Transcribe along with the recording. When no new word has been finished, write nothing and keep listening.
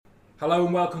Hello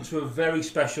and welcome to a very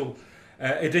special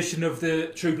edition of the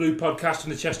True Blue podcast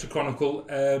and the Chester Chronicle.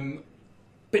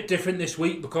 Bit different this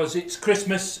week because it's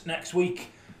Christmas next week,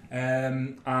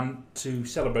 and to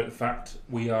celebrate the fact,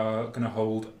 we are going to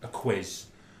hold a quiz,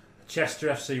 a Chester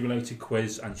FC related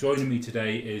quiz, and joining me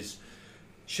today is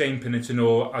Shane Pinnington,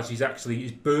 or as his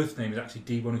birth name is actually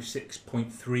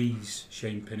D106.3's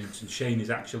Shane Pinnington. Shane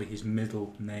is actually his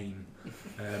middle name.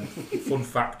 Fun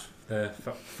fact,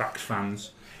 fact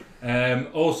fans.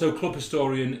 Also, club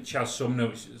historian Chaz Sumner,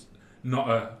 which is not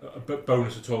a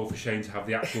bonus at all for Shane to have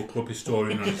the actual club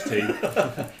historian on his team.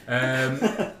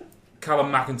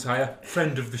 Calum McIntyre,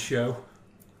 friend of the show.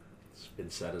 It's been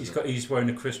said, He's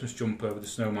wearing a Christmas jumper with a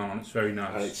snowman on. It's very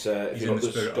nice. And it's he's in the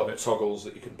spirit of it. Toggles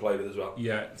that you can play with as well.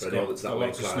 Yeah, it's got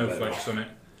lots of snowflakes on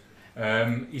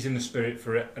it. He's in the spirit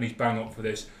for it, and he's bang up for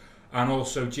this. And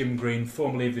also Jim Green,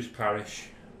 formerly of this parish.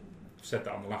 I've said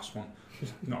that on the last one.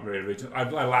 Not very original. I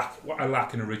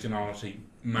lack in originality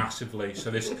massively. So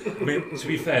this, I mean, to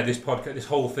be fair, this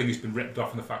whole thing has been ripped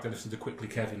off on the fact I listened to Quickly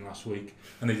Kevin last week,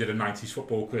 and they did a 90s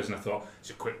football quiz, and I thought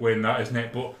it's a quick win, that, isn't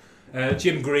it? But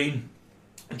Jim Green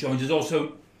joins us.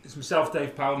 Also, it's myself,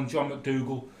 Dave Powell, and John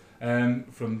McDougall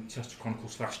from Chester Chronicle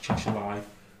 / Cheshire Live.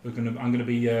 I'm going to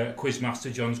be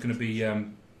quizmaster. John's going to be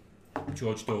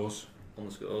George Dawes. On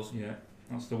the scores. Yeah,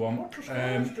 that's the one.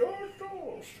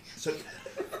 So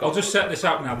I'll just set this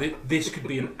out now. This could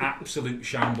be an absolute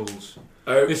shambles.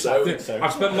 I've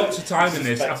spent lots of time in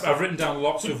this. I've written down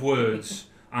lots of words,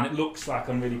 and it looks like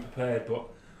I'm really prepared. But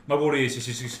my worry is this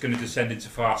is just going to descend into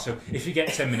farce. So if you get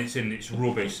 10 minutes in, it's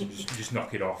rubbish, and just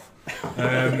knock it off.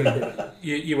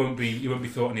 You won't be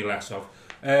thought any less of.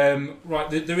 Right,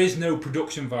 there is no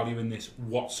production value in this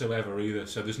whatsoever either.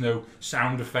 So there's no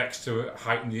sound effects to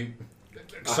heighten the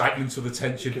excitement or the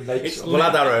tension. We'll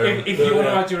add our own. If you want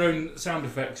to add your own sound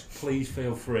effects, please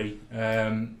feel free.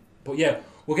 But yeah,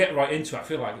 we'll get right into it. I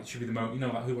feel like it should be the moment,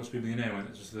 like Who Wants to Be a Millionaire, when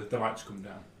it's just the lights come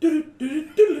down.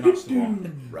 That's the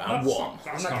one. Round one.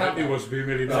 That's not Who Wants to Be a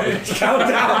Millionaire.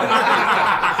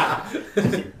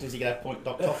 Does he get a point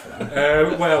docked off for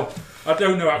that? Well, I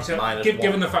don't know actually.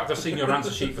 Given the fact I've seen your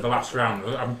answer sheet for the last round,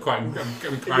 I'm inclined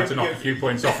to knock a few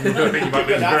points off, and I don't think you might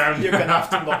lose ground. You're going to have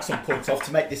to knock some points off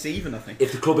to make this even, I think.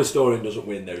 If the club historian doesn't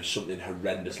win, there is something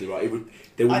horrendously wrong.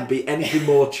 There wouldn't be anything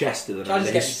more Chester than a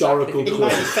historical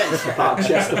quiz about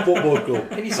Chester Football Club.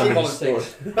 Can you say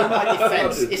volunteers? In my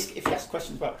defence, if you ask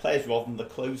questions about players rather than the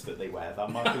clothes that they wear, that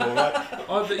might be alright.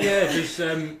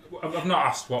 I've not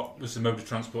asked what was the mode of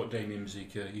transport Damien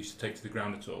Mazika used to take to the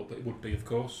ground at all, but it would be, of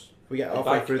course. We get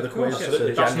halfway through the quiz.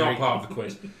 That's not part of the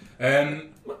quiz.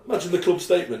 Imagine the club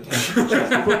statement.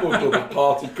 Chester Football Club and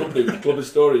parted company with club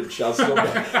historian Chaz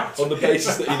Sumner on the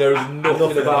basis that he knows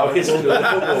nothing about history of the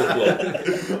football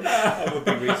club. That would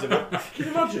be reasonable. Can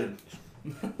you imagine?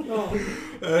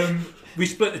 We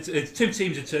split it's two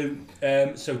teams of two,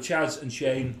 so Chaz and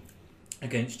Shane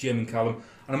against Jim and Callum,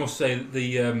 and I must say that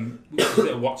the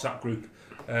little WhatsApp group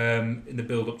in the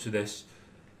build up to this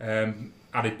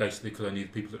added basically because I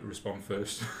need people that respond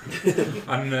first.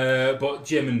 And but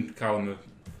Jim and Callum are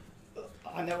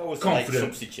I know I was confident. A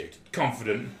late substitute.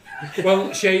 Confident.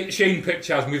 Well, Shane picked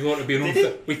Chaz, and we thought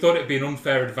it'd be an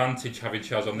unfair advantage having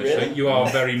Chaz on this. Really? So you are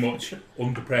very much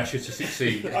under pressure to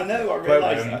succeed. I know, I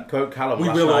realise that. Quote Callum We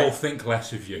last will night. all think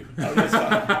less of you. Quote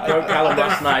Callum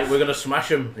last night. We're going to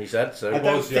smash him, he said. So I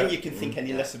don't think you can think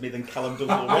any less of me than Callum does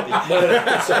already.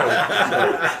 No, sorry.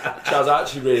 Chaz, I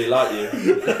actually really like you.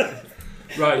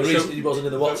 Right, the reason he wasn't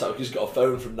in the WhatsApp because he's got a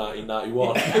phone from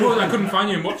 1991. I couldn't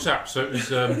find you in WhatsApp, so it was.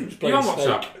 You're on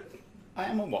WhatsApp. I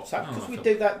am on WhatsApp because we thought-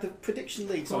 do that. The prediction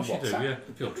leagues on Of course you WhatsApp. do, yeah.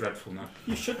 I feel dreadful now.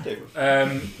 You should do.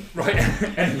 Right.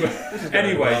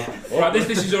 Anyway, right. This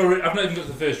is already. I've not even got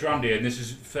to the first round here, and this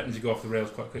is threatening to go off the rails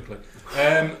quite quickly.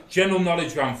 General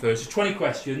knowledge round first. It's 20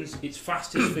 questions. It's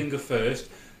fastest finger first.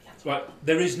 Right.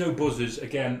 There is no buzzers.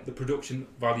 Again, the production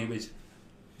value is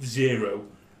 0.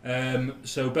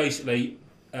 So basically,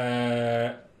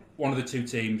 one of the two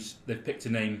teams, they've picked a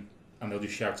name and they'll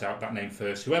just shout out that name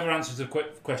first. Whoever answers the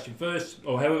question first,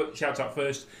 or whoever shouts out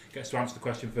first, gets to answer the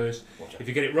question first. If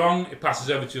you get it wrong, it passes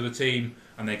over to the other team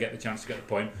and they get the chance to get the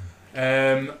point.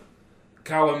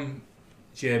 Callum,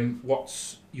 Jim,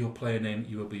 what's your player name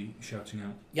you will be shouting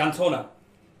out? Yantona.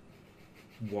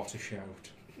 What a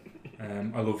shout.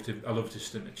 I loved his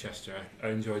stint at Chester. I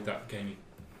enjoyed that game.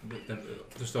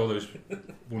 Just all those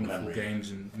wonderful games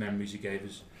and memories he gave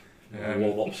us. The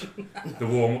warm-ups. The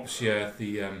warm-ups, yeah.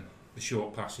 The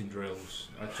short passing drills.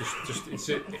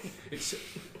 It's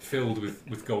filled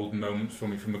with golden moments for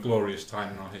me from a glorious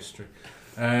time in our history.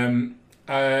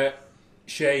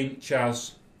 Shane,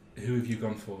 Chaz, Who have you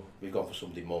gone for? We've gone for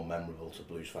somebody more memorable to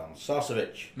Blues fans.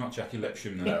 Sarcevic. Not Jackie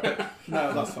Lepsham, No.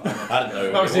 No, that's not. I don't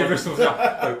know. That was the Bristol.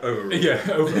 Overall. Yeah,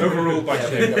 overruled by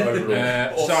Shane. Or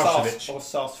Sarcevic. Or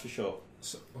Sars for sure.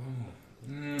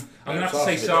 I'm going to have to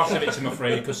say Sarcevic, I'm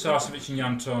afraid, because Sarcevic and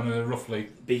Janton are roughly...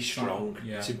 Be strong.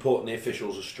 Yeah. It's important the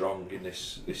officials are strong in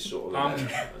this sort of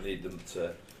event. I need them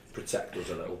to protect us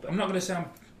a little bit. I'm not going to say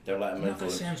Don't let I'm them not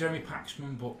going to say I'm influence. Jeremy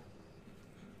Paxman, but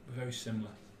we're very similar.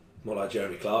 More like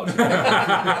Jeremy Clark.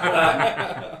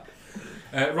 Right,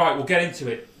 we'll get into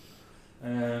it.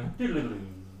 That's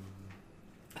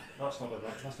not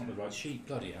the right sheet.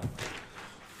 Bloody hell.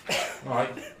 Right,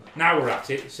 now we're at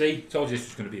it. See, told you this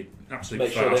was going to be an absolute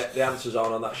Make sure farce. the answers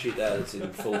aren't on that sheet there that's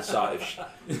in full sight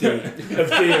of deer.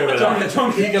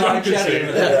 John Eagle-eyed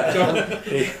cherry. John,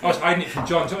 I was hiding it from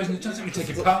John. John's actually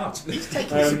taking part. He's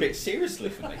taking this a bit seriously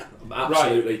for me.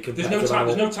 Absolutely. Right. There's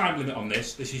no time limit on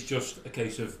this. This is just a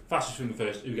case of fastest finger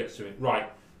first. Who gets to it? Right.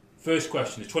 First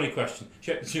question. There's 20 questions.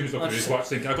 Check the tunes looking at his watch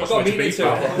thinking, I've got somewhere to be. I've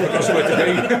got somewhere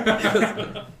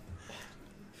to be.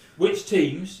 Which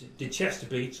teams did Chester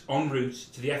beat en route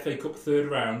to the FA Cup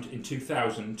third round in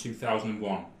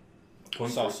 2000-2001?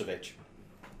 Sarcevic.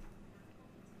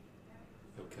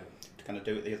 Okay. Can I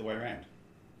do it the other way around?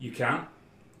 You can.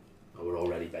 Oh, we're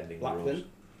already bending the rules. Blackburn.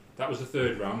 That was the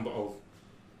third round, but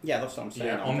Yeah, that's what I'm saying.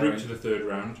 yeah, I'm en going- route to the third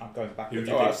round. I'm going back. Who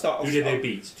did they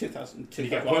beat? 2000. Can you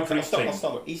get one for I'll each start, team? I'll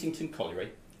start with Easington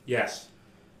Colliery, Yes.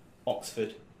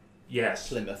 Oxford, Yes.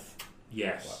 Plymouth,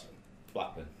 Yes.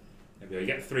 Blackburn. There we go. You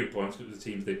get 3 points because the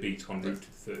teams they beat en route to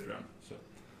the third round. So.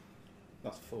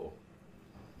 That's 4.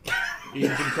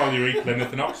 Easington, Colliery,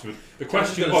 Plymouth, and Oxford. The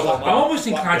question gonna was, start I'm now. almost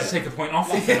inclined to take a point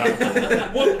off you for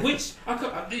that.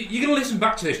 You're going to listen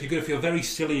back to this and you're going to feel very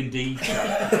silly indeed.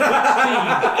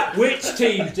 Which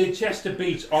teams did Chester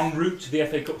beat en route to the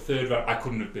FA Cup third round? I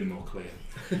couldn't have been more clear.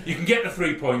 You can get the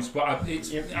 3 points, but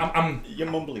You're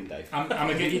mumbling, Dave.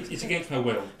 it's against my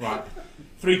will. Right.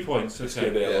 3 points. It's Okay.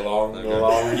 going to be a long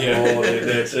Yeah. morning,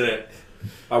 this, isn't it?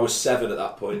 I was 7 at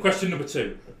that point. Question number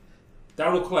 2.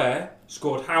 Darryl Clare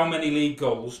scored how many league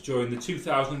goals during the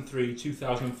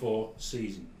 2003-2004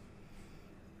 season?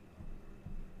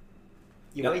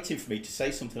 You're waiting for me to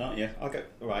say something, aren't you? I'll go.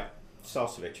 All right.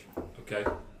 Sarcevic. Okay.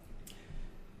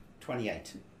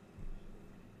 28.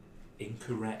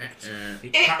 Incorrect.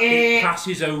 It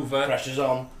passes over Pressure's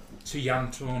on. to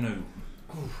Jan Tornu.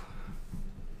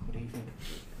 What do you think?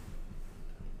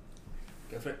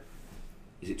 Go for it.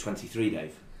 Is it 23,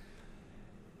 Dave?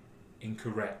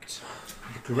 Incorrect.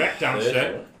 The correct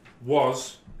answer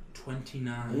was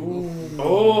 29.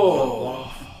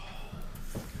 Oh!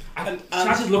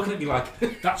 Chaz is looking at me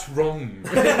like, that's wrong.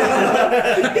 You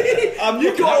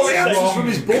got all the answers from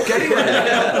his book anyway.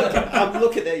 I'm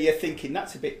looking at you thinking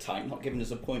that's a bit tight, not giving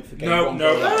us a point for getting one.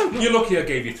 No. You're lucky I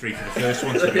gave you 3 for the first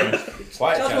one, to be honest.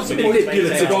 Quite a That chance. was a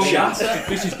manipulative Wrong. chat.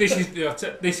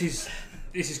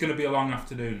 This is going to be a long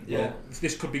afternoon. Yeah. Well,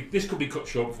 this could be cut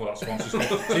short before that sponsors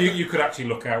come. So you could actually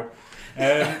look out.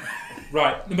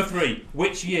 Right, number 3.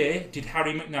 Which year did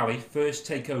Harry McNally first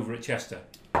take over at Chester?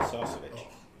 Sarcevic.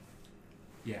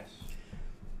 Yes.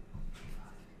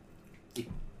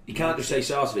 You can't just say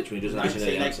Sarcevic when he doesn't actually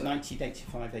know the answer.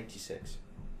 1985-86. I'm going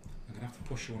to have to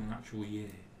push you on an actual year.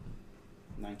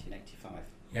 1985.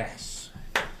 Yes.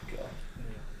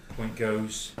 Point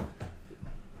goes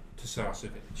to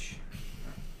Sarcevic.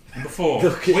 Number 4.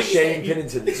 Look at Shane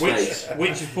Pinnington's face.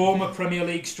 Which former Premier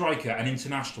League striker and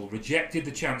international rejected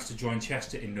the chance to join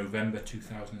Chester in November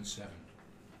 2007?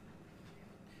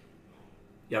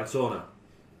 Jan Tornu.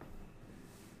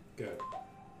 Go.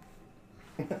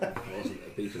 That wasn't a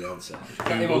beat of the answer.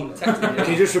 Can you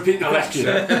Can you just repeat the question?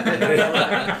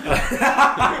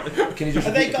 Can you just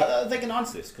Are repeat they going to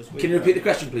answer this? Can you repeat the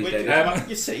question, please, David?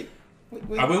 You see,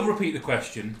 I will repeat the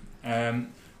question.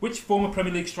 Which former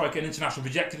Premier League striker and international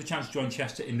rejected the chance to join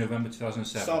Chester in November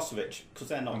 2007? Sarcevic, because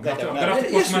they're not. I'm They going to don't have know. to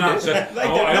push my answer. They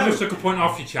don't I know. almost took a point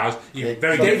off you, Chaz. You're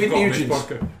very David difficult on this Nugent.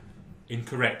 podcast.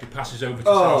 Incorrect. It passes over to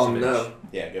Oh, Sarcevic. no.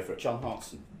 Yeah, go for it. John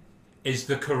Hartson. Is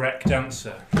the correct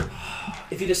answer.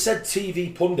 If you'd have said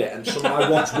TV pundit and something I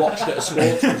once watched at a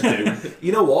sportsman's do,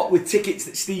 you know what, with tickets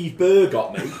that Steve Burr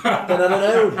got me, then I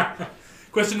don't know.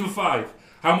 Question number 5.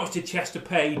 How much did Chester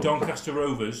pay Doncaster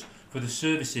Rovers for the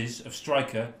services of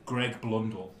striker Greg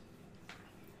Blundell?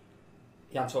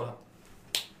 Jan Tornu.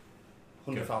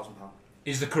 £100,000.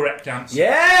 Is the correct answer.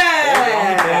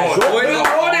 Yeah! Point Good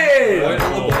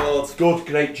on morning! Good,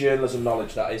 great journalism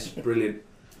knowledge, that is. Brilliant.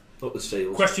 Up the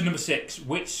seals. Question number 6.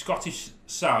 Which Scottish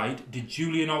side did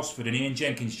Julian Alsford and Ian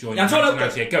Jenkins join Jan in Tornu.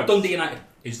 1998? Go. Dundee United.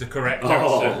 Is the correct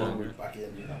Oh. answer. Back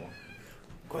in, do that one.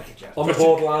 Quicker, Jeff. On the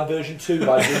borderline version 2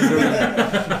 by Jim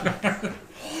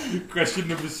Green. Question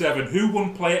number 7. Who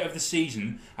won Player of the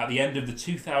Season at the end of the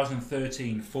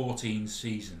 2013-14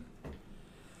 season?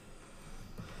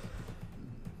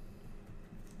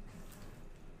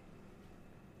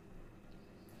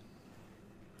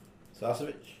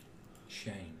 Sarcevic.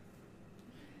 Shane.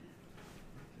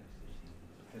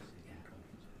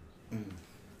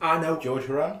 I know. George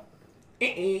Horan.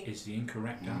 Is the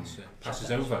incorrect answer.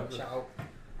 Passes over.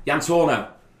 Jan Torno.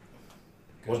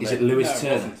 Is it Lewis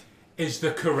Turner? Is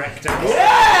the correct answer.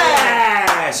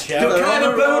 Yes! Yeah, Can I they're have on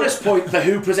a the roll. bonus point for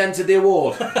who presented the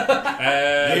award?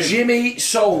 Jimmy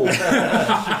Soul.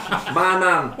 My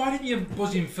man. Why didn't you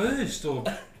buzz him first? Or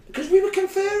Because we were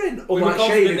conferring. We were Unlike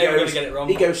confident Shane, they were who going goes, to get it wrong.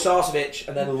 he goes Sarcevic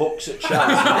and then looks at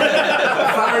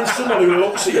Chaz. Find someone who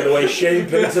looks at you the way Shane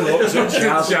Pinnington looks at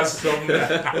Chaz. Jazz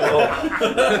somewhere.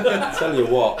 Tell you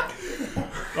what.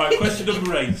 Right, question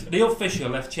number 8. Neil Fisher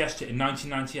left Chester in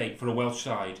 1998 for a Welsh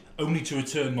side, only to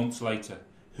return months later.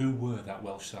 Who were that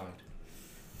Welsh side?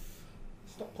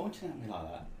 Stop pointing at me like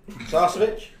that.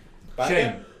 Sarcevic.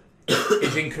 Shane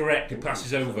is incorrect. It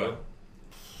passes over.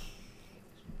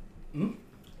 Go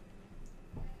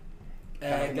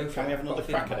Can we for have another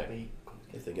crack at it? it?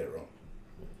 If they get it wrong.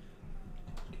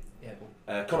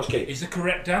 Yeah, Connors Key. Is the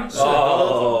correct answer.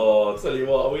 Oh, tell you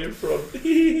what, are we in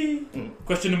front?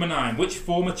 Question number 9. Which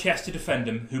former Chester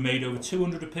defender who made over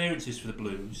 200 appearances for the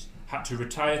Blues had to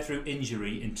retire through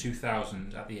injury in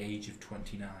 2000 at the age of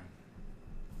 29?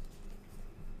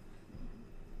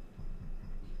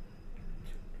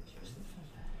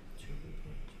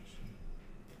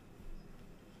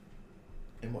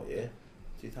 In what year?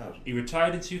 2000. He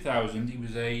retired in 2000. He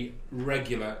was a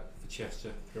regular for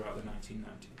Chester throughout the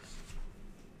 1990s.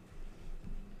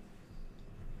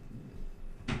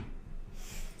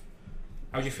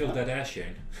 How do you feel dead air,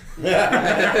 Shane? Put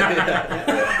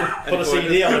a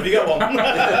CD on. Have you got one?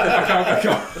 I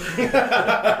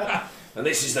can't. And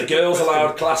this is the Girls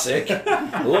Aloud Classic,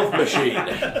 Love Machine.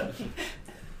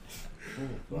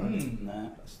 Nah.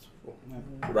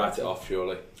 Write it off,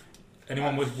 surely.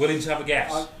 Anyone willing to have a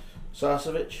guess?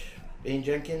 Sarcevic. Ian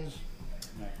Jenkins.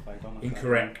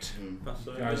 Incorrect.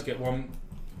 Guys, get one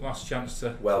last chance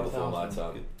to Well before my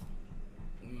time.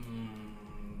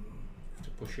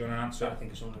 push you on an I answer.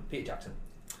 think it's someone. Peter Jackson.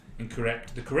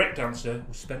 Incorrect. The correct answer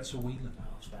was Spencer Whelan.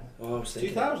 Oh, I was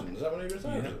thinking. 2000. Is that when he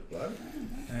retired? Right.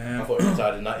 I Um, thought he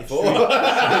retired in 94.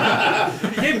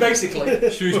 Him, basically.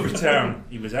 Shrewsbury Town.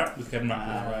 He was out with Kevin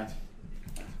McIntyre. Right.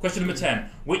 Question number 10.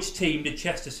 Which team did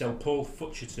Chester sell Paul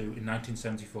Futcher to in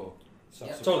 1974?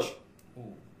 Yeah, Toller. I'm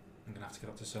going to have to get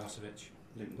up to Sarcevic.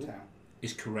 Luton Town.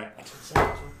 Is correct.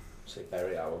 Say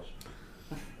Barry Hours.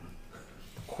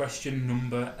 Question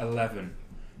number 11.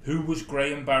 Who was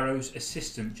Graham Barrow's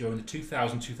assistant during the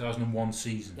 2000-2001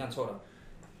 season? Jan Torno.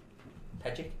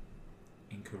 Pedgick.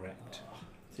 Incorrect.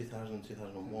 2000,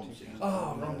 2001 season.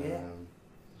 Oh, wrong year.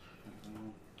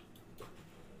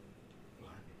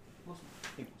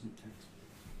 It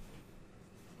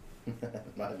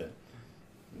wasn't Might have been.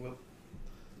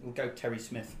 We'll go Terry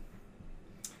Smith.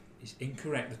 Is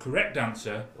incorrect. The correct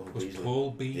answer was Beasley.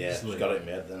 Paul Beasley. Yeah, just got it in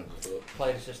my head then.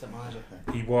 Played assistant manager.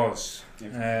 He was.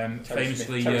 Terry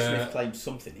Famously, Smith, Terry Smith claimed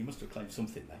something. He must have claimed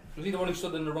something there. Was he the one who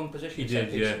stood in the wrong position? He in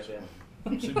set did, yeah. pieces?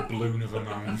 It's a balloon of a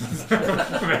man.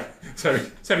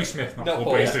 Terry Smith, not Not Paul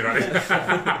Paul. Beasley, right?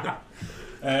 Oh,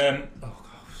 God,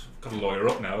 I've got a lawyer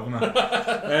up now, haven't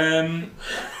I?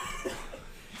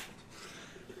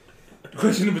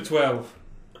 Question number 12.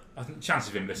 I think the chances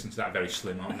of him listening to that are very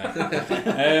slim, aren't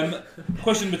they?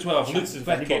 Question number 12. Luke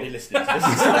Anybody Beckett. listening to this?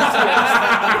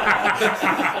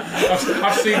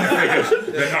 I've seen the figures.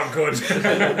 They're not good.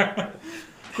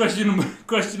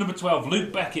 Question number 12.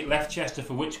 Luke Beckett left Chester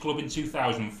for which club in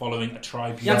 2000 following a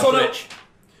tribunal? Jan Torno.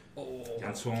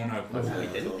 Jan Torno. He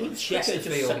didn't. He Chesterfield.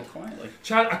 just said it quietly.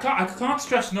 Chaz, I can't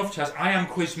stress enough, Chaz. I am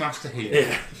quizmaster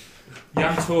here.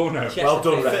 Jan Torno. Well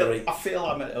done, I referee. feel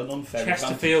I'm at an unfair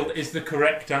Chesterfield is the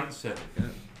correct answer.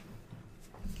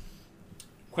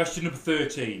 Question number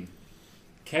 13.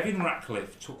 Kevin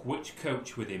Ratcliffe took which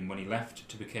coach with him when he left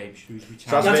to become Shrewsbury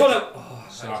Town? Jan Torno.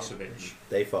 Sarcevic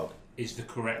Dave Fogg. is the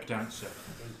correct answer.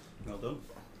 Well done.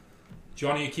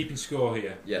 Johnny, you're keeping score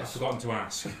here. Yes. I've forgotten to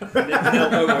ask.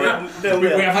 No, We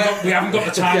haven't got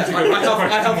the time to go to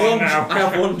question one now. I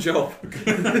have one job.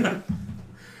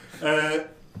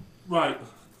 Right.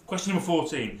 Question number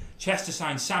 14. Chester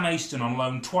signed Sam Aston on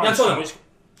loan twice. Jan Torno. Which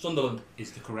Sunderland.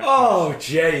 is the correct Oh,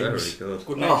 answer. James. Very good.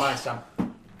 Good name, mine, Sam.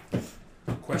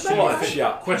 Question, What number a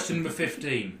shot. question number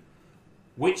 15.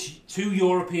 Which two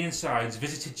European sides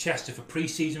visited Chester for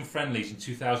pre-season friendlies in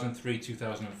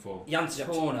 2003-2004? Jan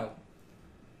Torno.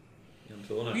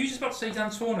 Were you just about to say Dan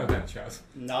Torno then, Chaz?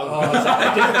 No.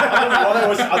 I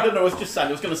don't know what I was just saying.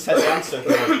 I was going to say the answer.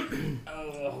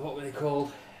 What were they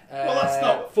called? Well, that's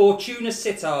not... Fortuna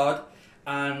Sittard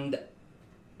and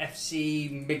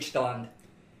FC Midtjylland.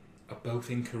 Are both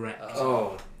incorrect.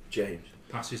 Oh, James.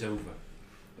 Passes over.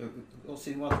 What's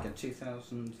the one again?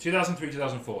 2000... 2003,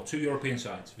 2004. 2 European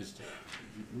sides visited.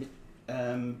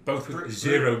 Both with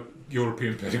 0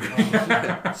 European pedigree.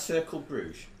 Cercle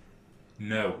Bruges.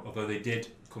 No, although they did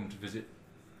come to visit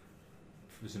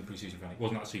for some pre-season friendly.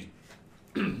 Wasn't that season?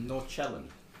 North Chelland.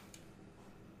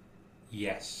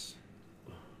 Yes.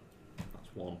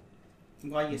 That's one.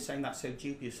 Why are you saying that so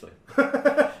dubiously?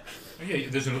 Oh, yeah,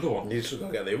 there's another one. You still got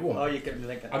to get the other one. Oh, you're getting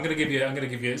the I'm going to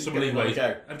give you some leeway.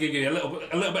 I'll give you a little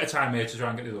bit of time here to try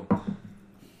and get the other one.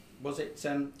 Was it?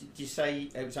 Did you say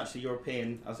it was actually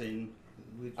European, as in?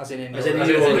 As in As in Europe.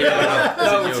 Europe.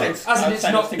 No, As in it's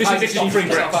not. This is free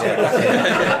Brexit.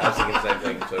 I was thinking the same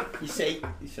thing too.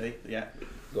 You see, yeah.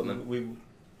 Go on then.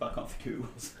 But I can't think who it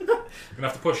was. Going to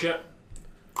have to push it.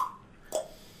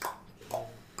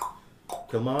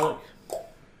 Kilmarnock.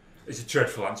 It's a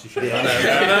dreadful answer, Shane. I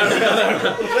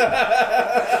know.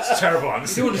 It's a terrible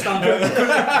answer. Do you understand?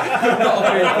 Not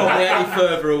probably any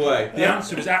further away. The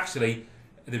answer was actually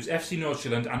there was FC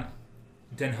Noord-Holland and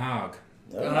Den Haag.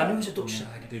 I knew it was a Dutch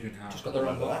side. Den Haag. Just got the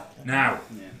wrong one. Now,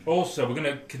 Yeah. also we're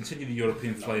going to continue the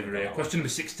European flavour here. Question number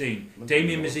 16.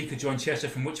 Damien Mazzika joined Chester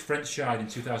from which French side in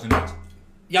 2008?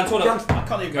 Jan Torno. I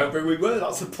can't even remember who we were.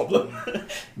 That's the problem.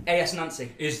 AS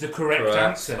Nancy. Is the correct Correct.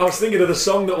 answer. I was thinking of the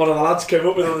song that one of the lads came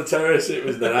up with on the terrace. It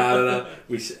was the I don't know.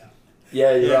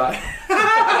 Yeah, you're right.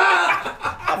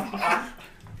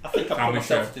 I think I put Family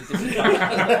myself to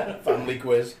disadvantage. Family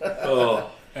quiz.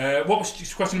 Oh, What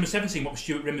was question number 17? What was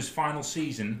Stuart Rimmer's final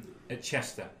season at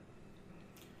Chester?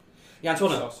 Jan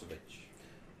Torno. Sausage.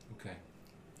 Okay,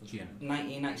 Jim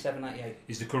 1997-98.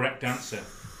 is the correct answer.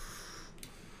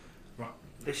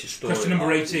 this is story. Question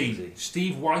number Easy. 18.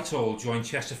 Steve Whitehall joined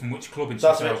Chester from which club in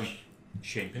That's 2000? it.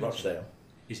 Shane Pinnington Rochdale.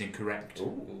 is incorrect.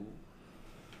 Ooh.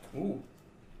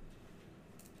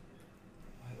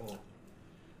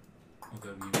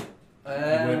 Although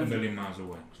you weren't a million miles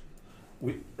away.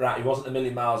 Right, he wasn't a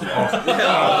million miles away. Can't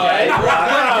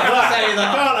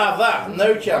have that. No I'm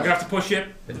going chance. to have to push it.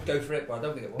 Go for it, but I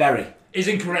don't think it was. Berry. Is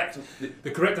incorrect.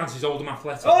 The correct answer is Oldham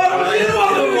Athletic. Oh, you know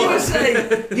what I was going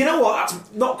to say? You know what?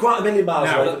 That's not quite a million miles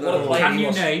Now, away. what a player can he you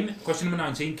was. name, question number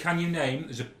 19, can you name,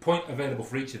 there's a point available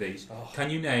for each of these, can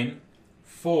you name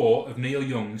 4 of Neil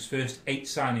Young's first 8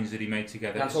 signings that he made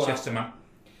together That's as all right. Chester man?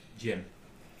 Jim.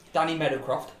 Danny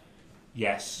Meadowcroft.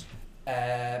 Yes.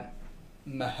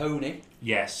 Mahoney.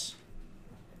 Yes.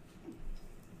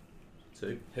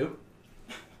 2. Who?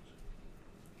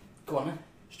 Go on then.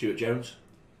 Stuart Jones.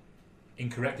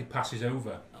 Incorrect, it passes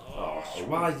over. Oh,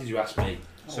 why did you ask me?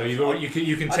 So you've already,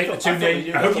 you can take the thought- 2 I thought names.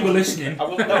 you- I hope you were listening.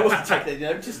 I wasn't taking any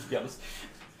notice, to be honest.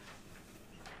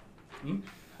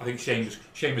 I think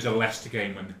Shane was a Leicester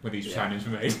game when these signings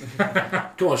were made.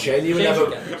 Come on, Shane. You were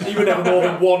Shane's never more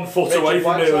than 1 foot away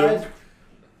from Neil.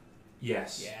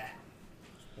 Yes. Yeah.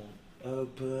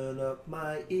 Open up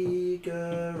my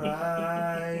eager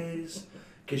eyes.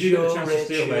 Did you get a chance to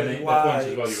steal their points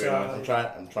as well, you realise?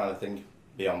 I'm trying to think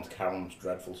beyond Callum's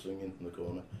dreadful singing in the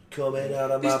corner. Coming out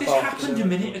of my This box. happened a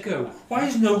minute ago. Why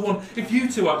is no one, if you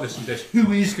two aren't listening to this,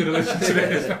 who is going to listen to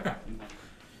this?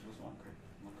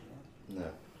 No,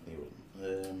 he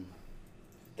wouldn't.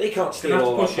 They can't Gonna steal have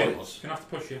all to our push you. points. Gonna have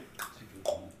to push you.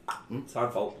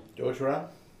 Time fault. George Moran?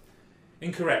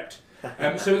 Incorrect.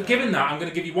 So given that, I'm going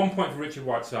to give you 1 point for Richard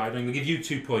Whiteside, and I'm going to give you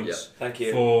 2 points Thank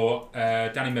you. for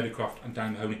Danny Meadowcroft and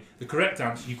Danny Mahoney. The correct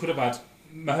answer, you could have had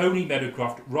Mahoney,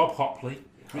 Meadowcroft, Rob Hopley,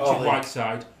 Richard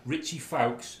Whiteside, Richie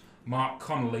Fowkes, Mark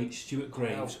Connolly, Stuart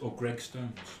Graves, or Greg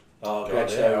Stones. Oh, God, Greg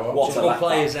yeah. Stone. What a Some good left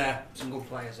players back. there. Some good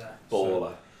players there.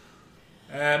 Baller.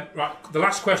 Right, the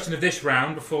last question of this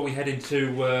round before we head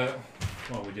into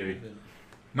what are we doing?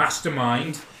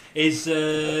 Mastermind is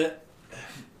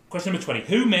question number 20.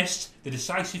 Who missed the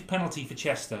decisive penalty for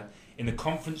Chester in the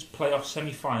conference playoff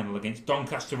semi-final against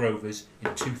Doncaster Rovers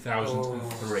in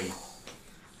 2003?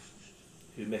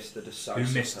 Who missed the decisive?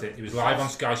 Who missed it? It was live on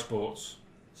Sky Sports.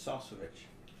 Sarsovich.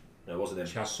 No, it wasn't him.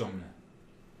 Chaz Sumner.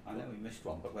 I know he missed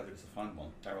one, but whether it's the final one,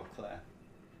 Daryl Clare.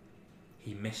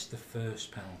 He missed the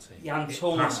first penalty. Jan It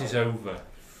Torno. passes over.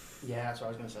 Yeah, that's what I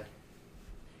was going to say.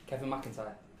 Kevin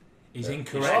McIntyre. He's He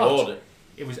incorrect. scored it.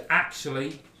 It was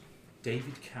actually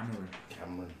David Cameron.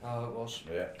 Cameron. Oh, it was.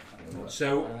 Yeah.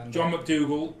 So, John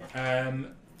McDougall,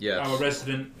 Yes. our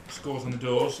resident scores on the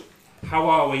doors. How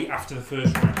are we after the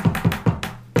first round?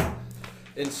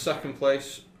 In second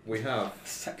place we have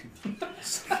Second.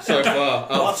 so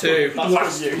far out of two.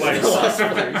 Last place.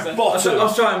 I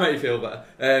was trying to make you feel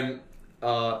better.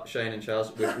 Are Shane and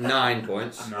Chaz with 9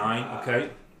 points. 9, okay.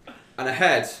 And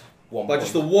ahead, 1 by point.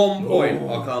 just the 1 point,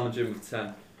 are Calum and Jim with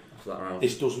 10. After that round.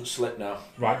 This doesn't slip now.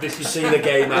 Right, this is See the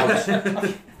game out.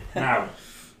 now.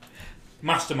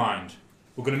 Mastermind.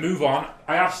 We're going to move on.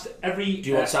 I asked every. Do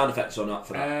you want sound effects or not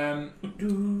for that?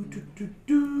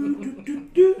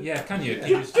 Yeah, can you? Keep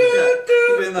doing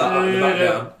that. In the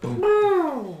background. Boom.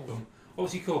 What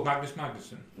was he called? Magnus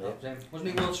Magnuson. Wasn't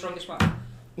he world's strongest man?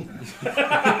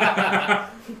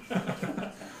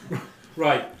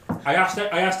 Right. I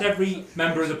asked every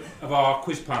member of our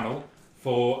quiz panel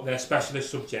for their specialist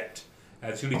subject.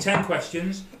 There's going to be 10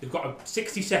 questions. They've got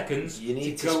 60 seconds. You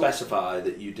need to go. specify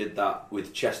that you did that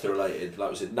with Chester related. Like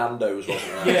was it Nando's,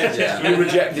 wasn't it? Yeah, Yeah. You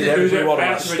rejected every one of I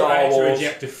them. had to Star to Wars,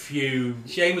 reject a few.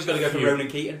 Shane was going to go for Ronan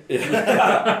Keating.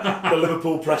 the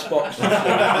Liverpool press box,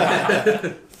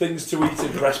 things to eat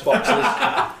in press boxes.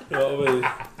 You know what I mean?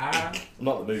 I'm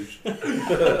not the moose.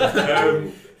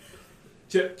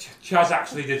 Chaz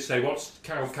actually did say, what's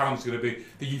Callum's going to be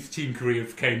the youth team career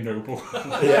of Kane Noble.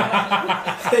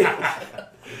 Yeah.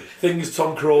 Things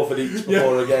Tom Crawford eats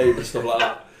before a game and stuff like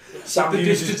that. Sam the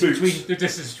uses distance boots.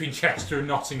 between Chester and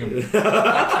Nottingham.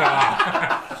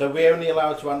 So we're only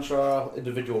allowed to answer our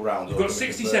individual rounds. You've got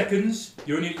 60 seconds.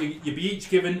 You'll be each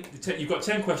given. You've got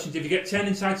 10 questions. If you get 10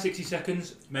 inside 60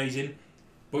 seconds, amazing.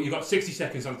 But you've got 60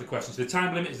 seconds on the question. So the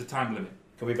time limit is the time limit.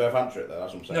 Can we both answer it though?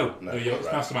 That's what I'm saying. No, you're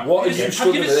right. Mastermind. What are you Have you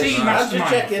struggling ever with seen this? Mastermind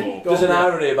I'm just checking. before? There's an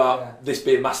irony Yeah. about this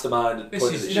being mastermind and This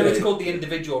point is- of the You know, it's shade. called the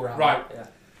individual round. Right. Yeah.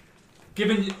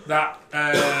 Given that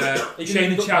You can Shane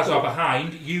and look Chaz before. are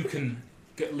behind, you can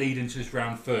get lead into this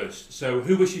round first. So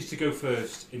who wishes to go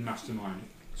first in Mastermind?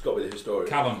 It's got to be the historian.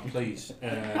 Callum, please.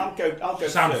 I'll go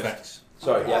Sound first. effects.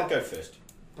 Sorry, I'll yeah. go first.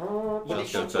 Will you Go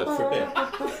shut first. up for a bit?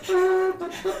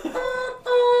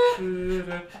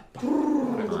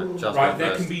 Right,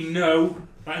 there can be no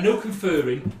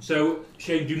conferring. So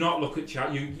Shane, do not look at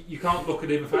Chaz. You can't look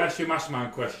at him. If I ask you a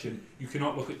Mastermind question, you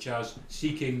cannot look at Chaz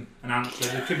seeking an answer.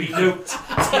 There can be no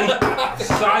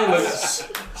silence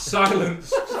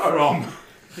from.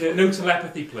 Yeah, no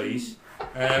telepathy, please.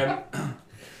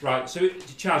 Right, so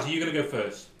Chaz, are you going to go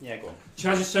first? Yeah, go on.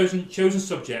 Chaz's chosen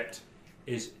subject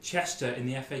is Chester in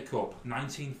the FA Cup,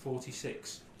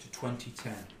 1946 to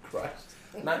 2010. Christ.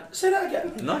 Now, say that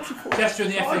again. Chester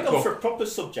in the I FA go Cup. for a proper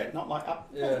subject, not like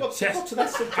Yeah. what's Chest- to that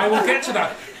subject? I will get to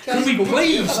that. Can we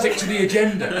please stick to the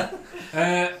agenda?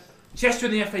 Chester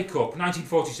in the FA Cup,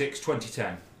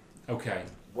 1946-2010. Okay.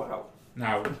 Wow.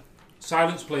 Now,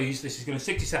 silence please. This is going to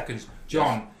 60 seconds.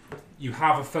 John, you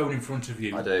have a phone in front of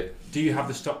you. I do. Do you have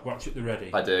the stopwatch at the ready?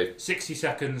 I do. 60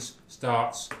 seconds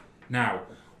starts now.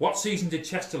 What season did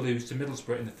Chester lose to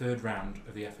Middlesbrough in the third round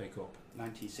of the FA Cup?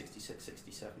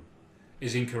 1966-67.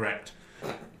 Is incorrect.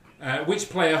 Which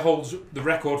player holds the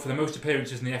record for the most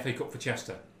appearances in the FA Cup for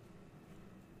Chester?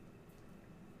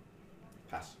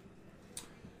 Pass.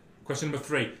 Question number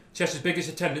 3. Chester's biggest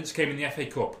attendance came in the FA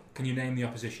Cup. Can you name the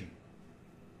opposition?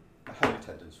 Home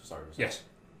attendance. Sorry. Was Yes. that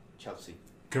Chelsea.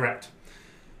 Correct.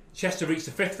 Chester reached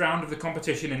the 5th round of the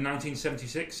competition in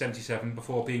 1976-77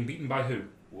 before being beaten by who?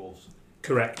 Wolves.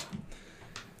 Correct.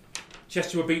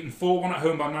 Chester were beaten 4-1 at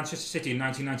home by Manchester City in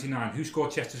 1999. Who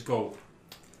scored Chester's goal?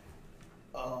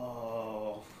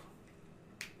 Oh.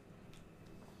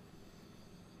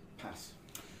 Pass.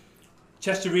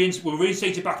 Chester were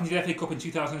reinstated back into the FA Cup in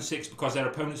 2006 because their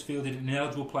opponents fielded an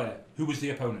ineligible player. Who was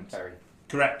the opponent? Berry.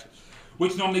 Correct.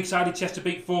 Which non-league side did Chester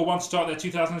beat 4-1 to start their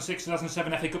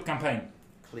 2006-2007 FA Cup campaign?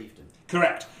 Clevedon.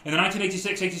 Correct. In the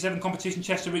 1986-87 competition,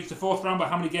 Chester reached the 4th round, but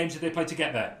how many games did they play to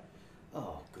get there?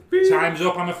 Oh, good. Time's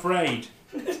up, I'm afraid.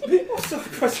 What sort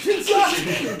of questions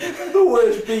that? The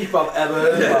worst beep I've ever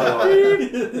heard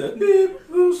in my life. Beep.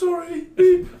 Oh, sorry.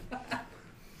 Beep.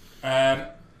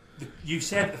 You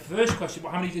said the first question.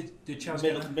 How many did Chelsea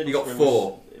get? You got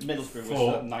 4. Middlesbrough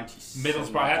 4. was 97.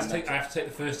 Middlesbrough. I have to take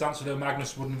the first answer, though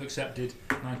Magnus wouldn't have accepted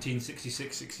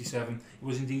 1966-67. It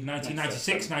was indeed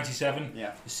 1996-97.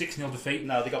 Yeah. A 6-0 defeat.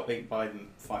 No, they got beat by them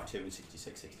 5-2 in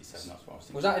 66-67. That's what I was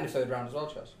thinking. Was that in the third round as well,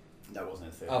 Chaz? That wasn't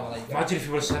in the third. Oh, well, there you go. Imagine if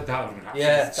you would have said that. It would have been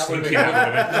Yeah, absolutely that would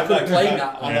have stinking, I could have claimed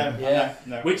that. I know. Yeah. I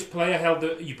know. No. Which player held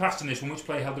the? You passed on this one. Which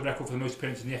player held the record for the most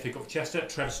appearances in the FA Cup for Chester?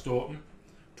 Trevor Staunton,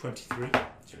 23.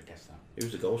 Should have guessed that.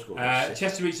 Who's the goal scorer?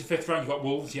 Chester reached the 5th round. You got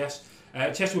Wolves. Yes.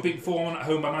 Chester were beaten 4-1 at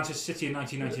home by Manchester City in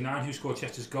 1999. Who scored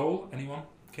Chester's goal? Anyone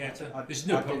care to? There's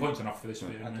no points on offer for this for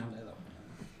you. I didn't No. know that one.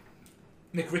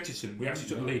 Nick Richardson. We actually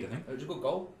took the lead, I think. It was a good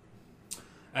goal.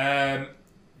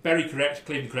 Very correct.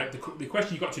 Clearly correct. The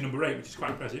question you got to number 8, which is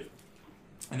quite impressive.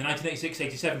 In the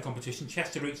 1986-87 competition,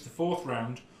 Chester reached the 4th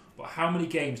round, but how many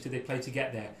games did they play to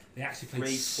get there? They actually played 3,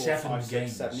 4, 7 5, 6,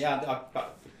 games. 7. Yeah,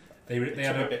 They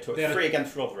had 3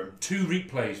 against Rotherham. 2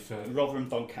 replays for Rotherham,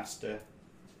 Doncaster,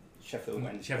 Sheffield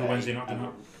Wednesday. Sheffield Wednesday not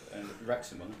done and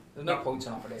Wrexham, wasn't it? There's no points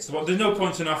on offer there. So, well, there's no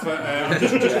points on offer.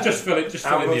 Just fill it. Just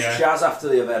How fill in much the air. Chaz after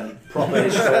the event? Proper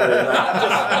historian. I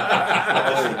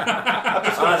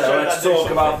know. Let's talk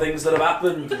about things that have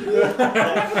happened.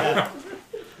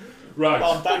 Right.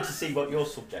 Well, I'm down to see what your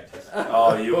subject is.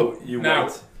 Oh, you Now,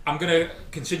 wait. I'm going to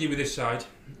continue with this side.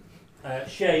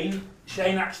 Shane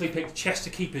actually picked Chester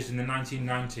keepers in the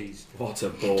 1990s. What a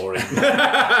boring.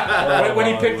 When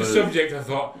he picked the subject, I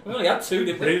thought, We only had 2,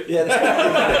 didn't we? Yeah,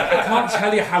 I can't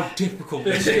tell you how difficult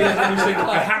this is.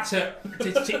 I had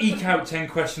to eke out 10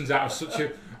 questions out of such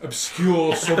an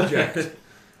obscure subject.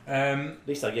 At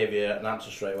least I gave you an answer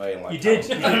straight away. And like, You did.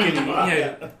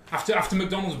 Yeah. After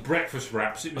McDonald's breakfast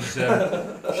wraps, it was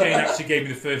Shane actually gave me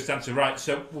the first answer. Right,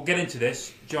 so we'll get into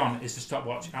this. John, is the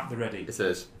stopwatch at the ready? It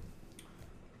is.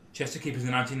 Chester keepers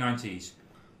in the 1990s.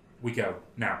 We go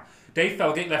now. Dave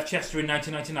Felgate left Chester in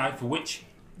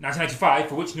 1995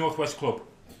 for which Northwest club?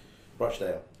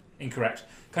 Rochdale. Incorrect.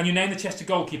 Can you name the Chester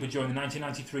goalkeeper during the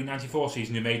 1993-94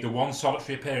 season who made the one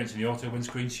solitary appearance in the Auto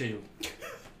Windscreen Shield?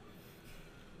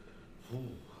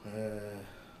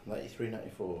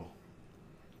 93-94.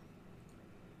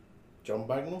 John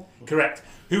Bagnall. Correct.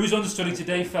 Who was understudy to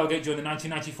Dave Felgate during the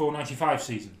 1994-95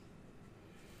 season?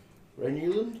 Ray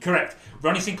Newland. Correct.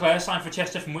 Ronnie Sinclair signed for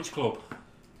Chester from which club?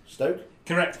 Stoke.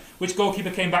 Correct. Which goalkeeper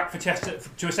came back for Chester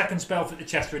to a second spell for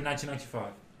Chester in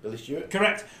 1995? Billy Stewart.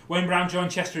 Correct. Wayne Brown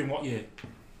joined Chester in what year?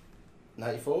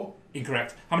 94.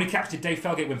 Incorrect. How many caps did Dave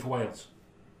Felgate win for Wales?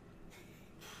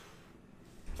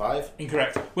 5.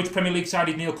 Incorrect. Which Premier League side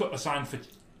did Neil Cutler sign for,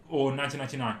 or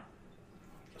 1999?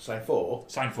 Sign 4.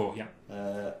 Sign for, yeah.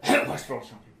 West Brom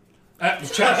champion.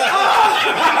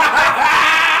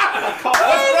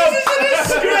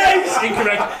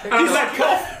 Incorrect.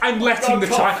 I'm letting the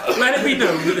time. Let it be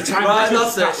known that the time Right,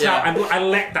 passes. that's it, yeah. I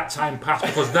let that time pass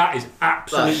because that is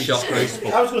absolutely That's shocking.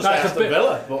 disgraceful. I was going to say That's a Aston bit-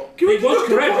 Villa, but It was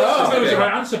correct. Oh, That was the okay.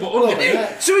 right answer, but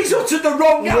under. so he's uttered the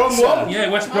wrong answer. one. Yeah,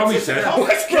 West Brom he said.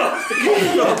 West Brom.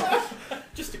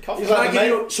 Just a coffee. He's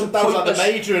like some that was like the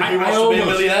major and who wants to be a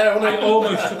millionaire, wasn't I it?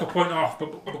 almost took a point off,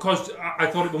 but because I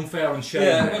thought it unfair on Shane.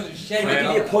 Yeah. Shane. Can I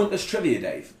give you a pointless trivia,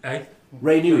 Dave? Eh?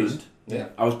 Ray Newland. Yeah.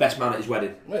 I was best man at his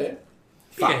wedding. Yeah.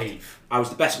 Behave. I was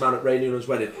the best man at Ray Newland's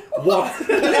wedding. What?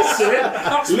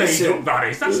 That's made Listen. up, that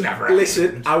is. That's never happened.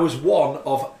 Listen, I was one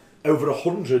of over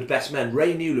 100 best men.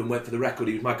 Ray Newland went for the record.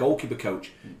 He was my goalkeeper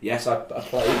coach. Yes, I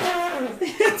played.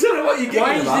 I don't know what you're getting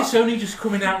Why is about. this only just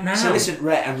coming out now? So listen,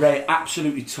 Ray,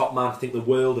 absolutely top man. I think the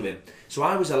world of him. So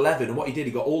I was 11, and what he did,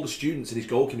 he got all the students in his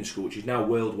goalkeeping school, which is now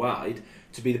worldwide,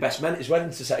 to be the best men at his wedding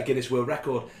to set a Guinness World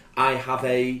Record.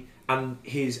 And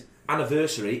his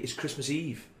anniversary is Christmas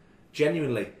Eve.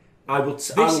 Genuinely,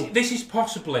 This is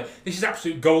possibly. This is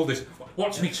absolute gold. This.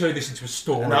 Watch me turn this into a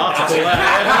story.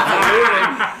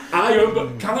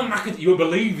 Calum McIntyre. You would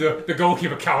believe the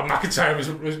goalkeeper Calum McIntyre was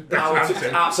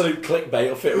absolute clickbait.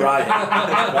 Will fit right in.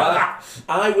 Right?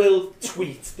 I will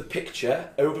tweet the picture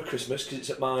over Christmas because it's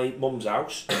at my mum's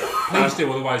house. Please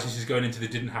do, otherwise this is going into the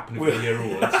didn't happen of the year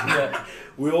awards.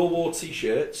 We all wore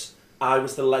t-shirts. I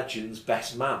was the Legends'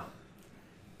 best man,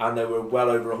 and there were well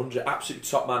over 100. Absolute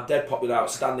top man, dead popular,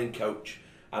 outstanding coach.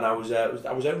 And I was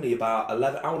only about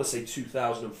 11. I want to say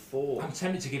 2004. I'm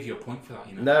tempted to give you a point for that.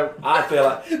 You know. No. I feel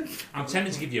like I'm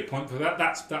tempted to give you a point for that.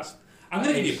 That's. I'm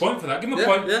going to give you a point for that. Give him a Yeah,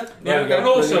 point. yeah. And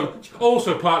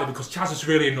also partly because Chaz has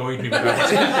really annoyed me with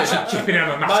that. Chipping in on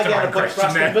a Am I getting a mastermind point for question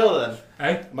Aston there. Villa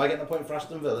then? Eh? Am I getting a point for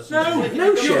Aston Villa? No, Shane.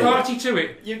 you're party to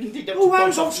it. You can deduct Oh, I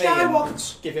points was on off me and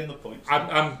Skywalkers. give him the points.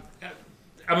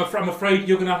 I'm afraid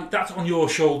you're going to have that's on your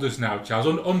shoulders now, Charles.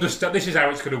 Understand? This is how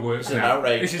it's going to work It's an now.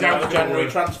 outrage. This is Can I how have it's a going to January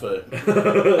work.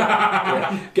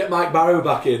 transfer. get Mike Barrow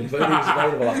back in. If only he's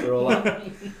available after all that.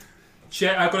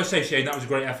 I've got to say, Shane, that was a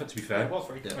great effort. To be fair, It was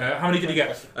very good. how many did you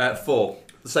get? 4.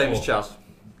 The same as Chaz.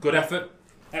 Good effort.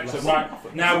 Excellent. Right,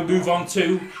 now we'll move on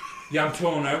to Jan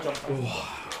Torno.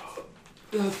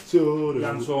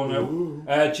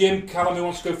 Jim, Callum, who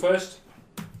wants to go first?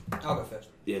 I'll go first.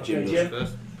 Yeah, Okay, Jim. Jim.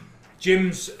 First.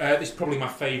 Jim's, this is probably my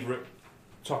favourite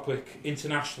topic,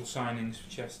 international signings for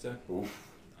Chester. Ooh.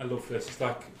 I love this. It's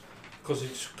like, because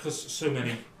so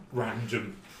many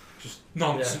random, just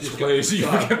nonsense players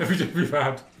we've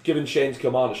had. Given Shane's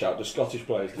command a shout, the Scottish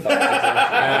players.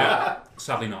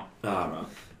 Sadly not. Right.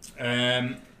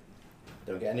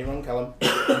 Don't get any wrong, Callum.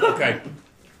 Okay.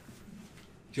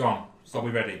 John, are we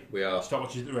ready? We are.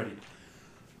 Stopwatch is ready.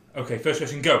 Okay, first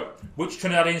question, go. Which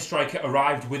Trinidadian striker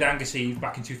arrived with Angus Eve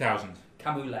back in 2000?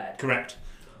 Camus Laird. Correct.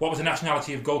 What was the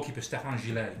nationality of goalkeeper Stéphane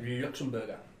Gillet?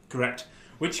 Luxemburger. Correct.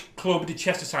 Which club did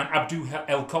Chester sign Abdou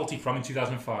El Khalti from in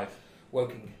 2005?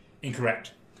 Woking.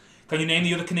 Incorrect. Can you name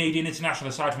the other Canadian international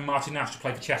aside from Martin Nash to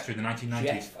play for Chester in the 1990s?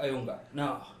 Jeff Ayunga.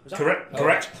 No. Was that Correct. Oh,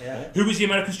 Correct. Yeah. Who was the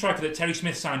American striker that Terry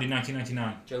Smith signed in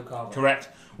 1999? Joe Carver. Correct.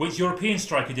 Which European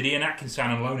striker did Ian Atkins sign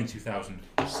on loan in 2000?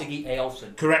 Siggy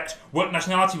Aolson. Correct. What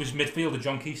nationality was midfielder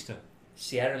John Keister?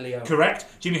 Sierra Leone. Correct.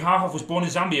 Jimmy Harhoff was born in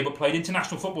Zambia but played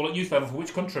international football at youth level for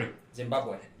which country?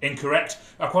 Zimbabwe. Incorrect.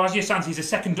 Akwasi Asante is the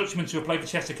second Dutchman to have played for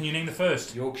Chester. Can you name the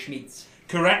first? Jörg Schmitz.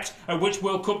 Correct. At which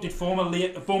World Cup did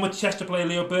former Chester player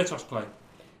Leo Bertos play?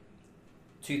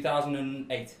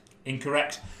 2008.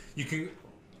 Incorrect. You can.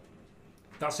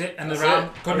 That's it. And the That's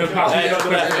round. it. Got no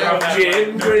passes.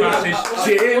 Jim No Green, passes.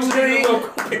 Jim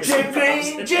Green, Jim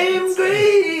Green, Jim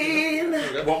Green.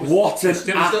 What an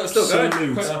still going.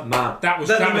 absolute man. That was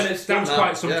 30 minutes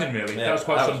quite still something, really. Yeah, That was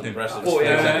quite that was something. impressive.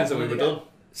 48 Uh, seconds and we were done.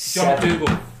 John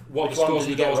McDougall, what Which the one scores did of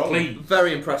you the get goals, wrong? please?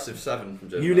 Very impressive 7 from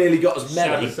Jim. You nearly got as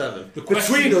many. 7. The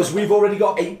question Between is- us, we've already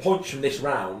got 8 points from this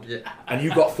round, Yeah. and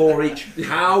you got 4 each.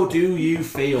 How do you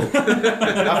feel?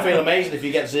 I feel amazing if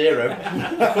you get 0.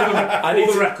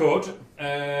 For the record,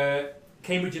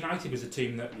 Cambridge United was the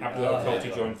team that Abdul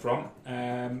Khalti joined from.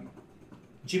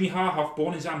 Jimmy Harhoff,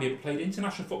 born in Zambia, but played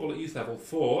international football at youth level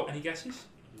for, any guesses?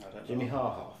 Jimmy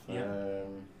Harhoff. Yeah.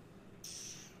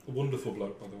 A wonderful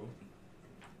bloke, by the way.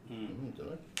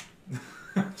 Don't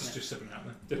Just something out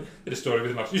there. Did a story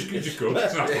with him last year. He's just good.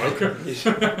 He's a nice bloke. He's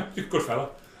a good fella.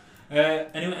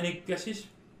 Any guesses?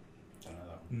 know.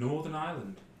 Northern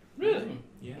Ireland. Really?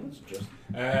 Yeah. That's interesting.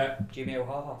 Jimmy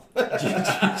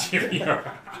O'Harhoff. Jimmy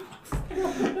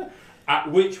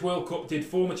At which World Cup did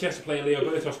former Chester player Leo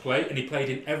Bertos play? And he played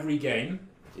in every game.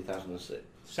 2006.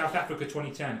 South Africa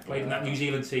 2010. Played in that New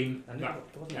Zealand team I knew that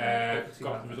it wasn't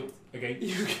got the result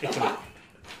against UK. Italy.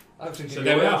 I was thinking So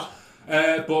there we are.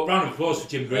 But round of applause for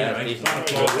Jim Green, Yeah, I think. decent.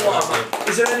 Round of applause.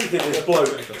 Is there anything this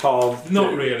bloke can't Not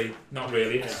do? really. Not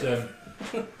really. It's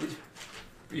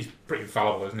he's pretty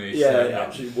infallible, isn't he? Yeah,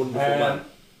 absolutely wonderful man.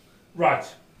 Right.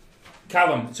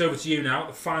 Callum, it's over to you now.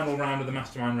 The final round of the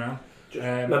Mastermind round.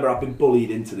 Remember, I've been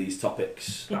bullied into these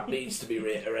topics. That needs to be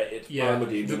reiterated. Yeah. I'm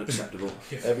deemed unacceptable.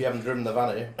 If you haven't driven the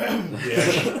van here.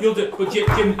 Yeah. You'll do. But Jim.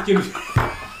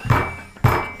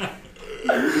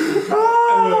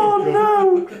 Oh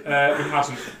no!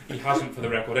 He hasn't, for the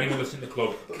record. Anyone listening to the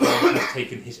club has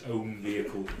taken his own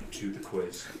vehicle to the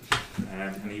quiz,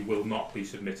 and he will not be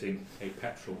submitting a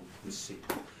petrol receipt.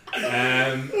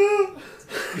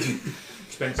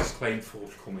 Expenses claimed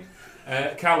forthcoming.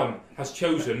 Callum has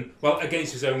chosen, well,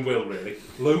 against his own will, really,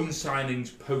 loan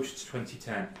signings post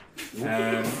 2010.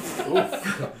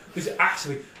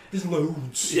 There's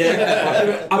loads.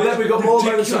 Yeah, I bet we got more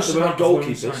loan signings than we had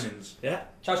goalkeepers. Signings. Yeah,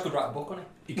 Charles could write a book on it.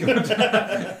 He could.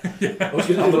 I was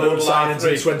going to do the loan signings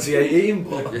in 2018,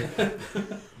 but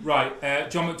Right,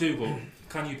 John McDougall,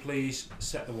 can you please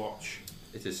set the watch?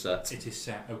 It is set. It is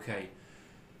set, okay.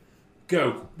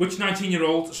 Go. Which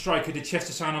 19-year-old striker did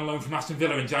Chester sign on loan from Aston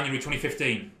Villa in January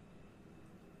 2015?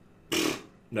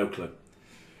 no clue.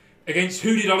 Against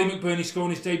who did Ollie McBurney score in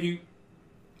his debut?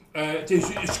 Who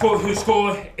scored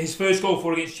his first goal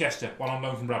for against Chester while on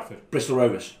loan from Bradford? Bristol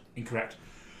Rovers. Incorrect.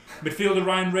 Midfielder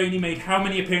Ryan Rainey made how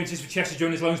many appearances for Chester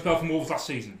during his loan spell from Wolves last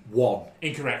season? 1.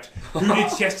 Incorrect. Who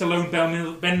did Chester loan Ben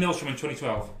Milsham in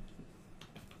 2012?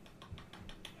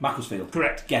 Macclesfield.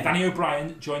 Correct. Get it. Danny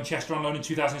O'Brien joined Chester on loan in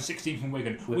 2016 from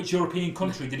Wigan. Which European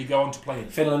country did he go on to play in?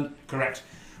 Finland. Correct.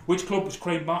 Which club was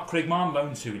Craig Marn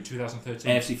loaned to in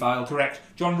 2013? AFC Fylde. Correct.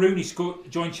 John Rooney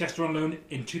joined Chester on loan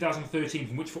in 2013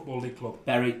 from which Football League club?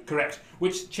 Bury. Correct.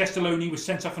 Which Chester loanee was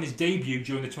sent off on his debut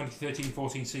during the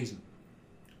 2013-14 season?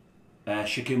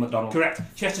 Shaquille McDonald. Correct.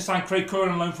 Chester signed Craig Curran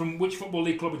on loan from which Football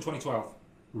League club in 2012?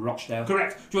 Rochdale.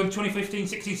 Correct. During the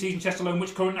 2015-16 season, Chester loaned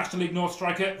which current National League North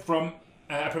striker from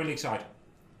a Premier League side?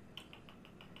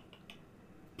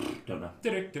 Don't know.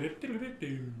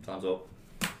 Time's up.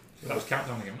 That was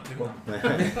countdown again, didn't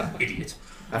I? Idiot.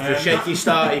 After a shaky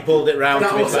start, he pulled it round.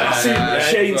 That to be was fair.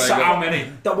 Shane sat How many?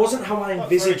 That wasn't how I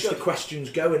envisaged the questions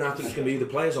going. I thought it was going to be the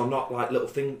players or not, like little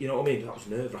thing. You know what I mean? That was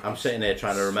nerve-wracking. I'm sitting here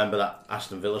trying to remember that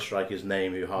Aston Villa striker's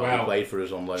name who hardly Wow. played for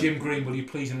us on loan. Jim Green, will you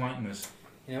please enlighten us?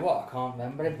 You know what? I can't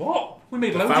remember him. What? We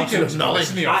made The loads of fountain of jokes knowledge.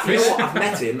 in the You know office. what? I've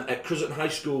met him at Cruzant High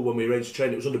School when we arranged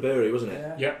training. It was under Bury, wasn't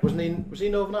it? Yeah. Yeah. Was he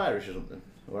Northern Irish or something?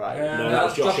 Right. No, that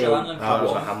was Josh O'Hanlon. Oh, it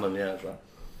was at Hanlon, yeah, that's right.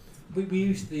 We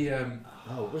used the.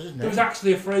 Oh, what was his name? There was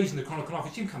actually a phrase in the Chronicle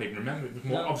office. Jim can't even remember. It was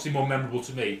more, No. obviously more memorable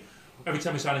to me. every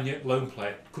time we sign a new loan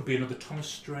player, could be another Thomas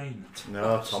Strain.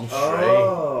 No, Tom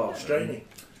Oh, Straney.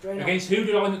 Against who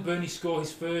did Ollie McBurney score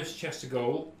his first Chester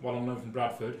goal while on loan from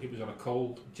Bradford? It was on a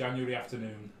cold January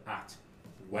afternoon at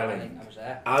Welling. I was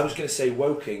there. I was going to say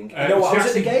Woking. Uh, No, I was at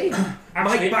actually- the game.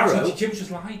 Actually, Mike Barrow. Jim just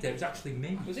lied there. It was actually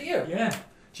me. Was it you? Yeah.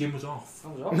 Jim was off. I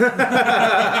was off.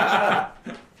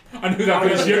 I knew that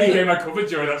was the only game I covered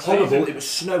during that Horrible. season. It was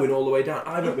snowing all the way down.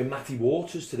 I went with Matty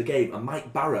Waters to the game, and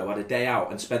Mike Barrow had a day out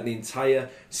and spent the entire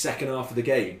second half of the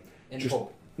game. In Just- the pub.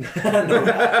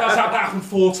 That happened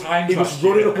 4 times. He was last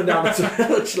running year. up and down the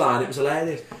touchline. It was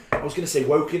hilarious. I was going to say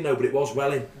Woking, no, but it was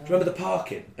Welling. Do you remember the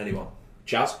parking? Anyone?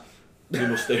 Chaz? You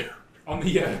must do. On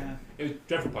the it was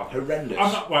dreadful parking. Horrendous.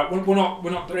 I'm not right. We're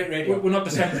not Great radio. We're not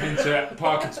descending into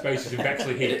parking spaces in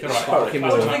Bexley Heath. Right. Parking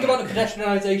What do you lot. think about the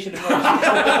pedestrianisation of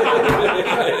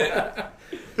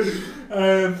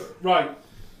roads? Right.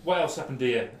 What else happened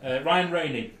here? Ryan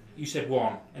Rainey. You said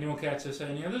 1. Anyone care to say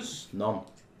any others? None.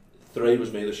 3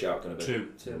 was me, the shout going to be.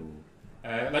 2.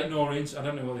 Leighton Orient's. I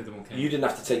don't know what the other one came. You didn't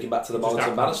have to take him back to the Just Mollington that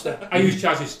one. Bannister. I used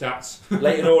Chaz's stats.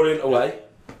 Leighton Orient away.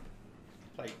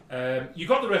 You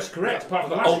got the rest correct, apart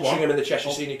from the last one. Altrincham in the Cheshire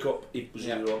Senior Cup. He was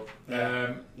Yeah. the other one.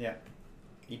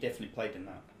 He definitely played in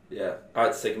that. Yeah, I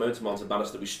had to take him home to Mollington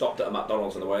Bannister. We stopped at a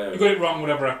McDonald's on the way You home. got it wrong,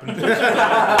 whatever happened.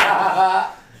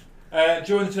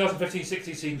 During the 2015-16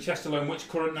 season, Chester loaned which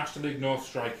current National League North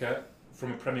striker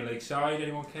from a Premier League side?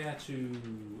 Anyone care to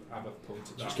have a point at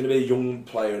It's that? going to be a young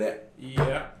player in it.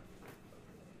 Yeah.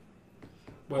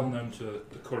 Well known to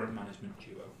the current management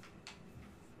duo.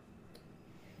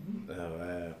 I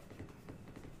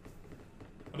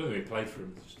don't think he played for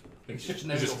him. I think Such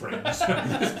they're just an friends.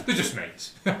 They're just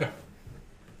mates. I don't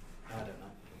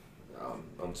know.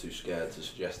 I'm too scared to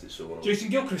suggest it's someone else. Jason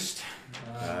Gilchrist.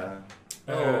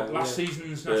 Last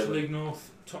season's National Burnley. League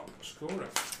North top scorer.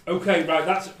 Okay, right,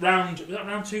 that's round. Was that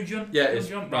round 2, John? Yeah, it is.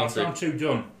 John? Round Right, round 2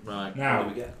 done. Right. What Now, do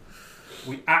we get?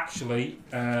 we actually.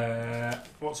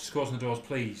 What's the scores on the doors,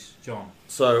 please, John?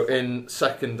 So in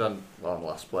second and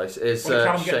last place is What did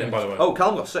Calum get Shane. in, by the way? Oh,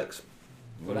 Calum got 6.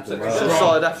 Well, that's Well, a It's a Strong-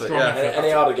 solid effort. strong Yeah. effort.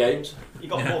 Any harder games? He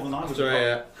got more than I was. Sorry,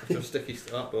 a sticky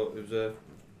start, but it was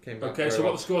came back. Okay, very so well.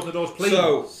 what are the scores on the doors, please?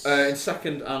 So, in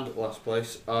second and last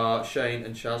place are Shane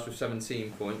and Chaz with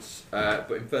 17 points, but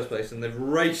in first place, and they've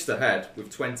raced ahead with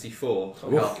 24.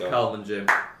 Oh, God. Calum and Jim.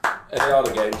 Any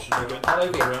harder games?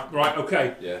 Right,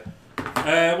 okay. Yeah.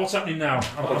 What's happening now?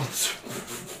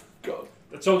 God.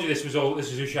 I told you this is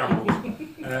a shambles.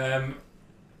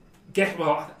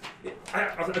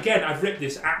 I've ripped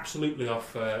this absolutely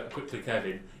off quickly,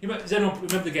 Kevin. Does anyone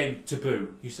remember the game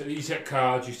Taboo? You set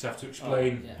cards, you used to have to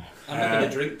explain. Yeah. I'm not going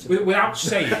to drink to Without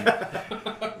saying.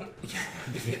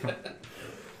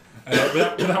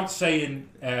 Without saying,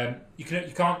 you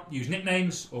can't use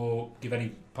nicknames or give any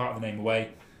part of the name away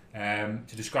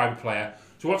to describe a player.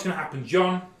 So what's going to happen?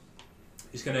 John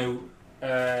is going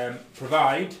to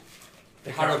provide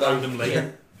randomly.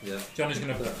 Yeah. John is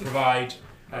going to provide.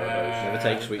 Never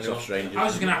take sweets off strangers.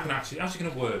 How's it going to happen? Actually, how's it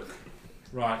going to work?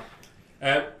 Right.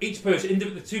 Each person,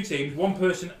 the 2 teams, one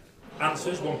person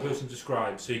answers, one person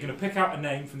describes. So you're going to pick out a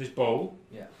name from this bowl.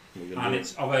 Yeah. And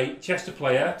it's of a Chester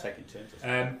player. Taking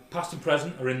turns. Past and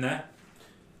present are in there.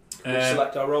 Can we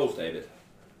select our roles, David?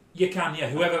 You can, yeah.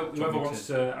 Whoever wants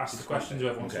to ask the questions,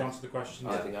 whoever wants to answer the questions.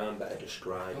 I think I'm better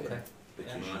describing Okay.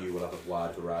 because you will have a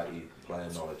wide variety of player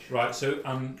knowledge. Right, so who's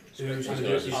going to do it? I'll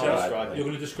Yourself? describe You're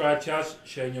going to describe, Chaz.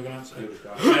 Shane, you're going to answer. You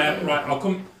describe. Right, I'll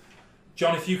come.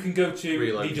 John, if you can go to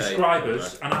Relocate. the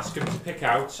describers and ask them to pick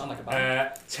out Sound like a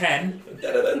band.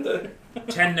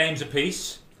 10 names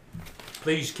apiece.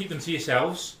 Please keep them to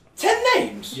yourselves. 10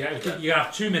 names? Yeah, you're going to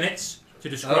have 2 minutes to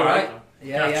describe. All right.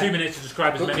 You have Yeah, 2 yeah. minutes to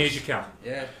describe as many as you can.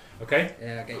 Yeah. Okay?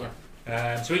 Yeah, I get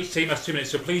you. So each team has 2 minutes.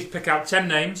 So please pick out 10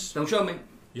 names. Don't show me.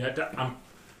 Yeah,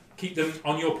 keep them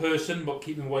on your person, but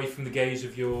keep them away from the gaze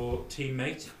of your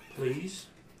teammate, please.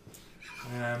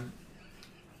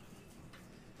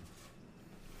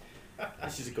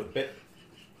 This is a good bit.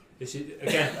 This is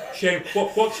again, Shane.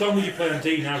 What song would you play on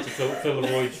D now to fill the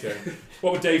void, Shane?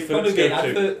 What would Dave Phillips go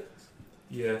to?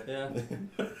 Yeah.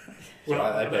 Well,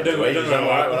 I don't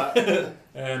know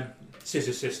that.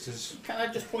 Scissor Sisters. Can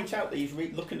I just point out that he's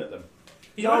looking at them?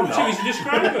 He's a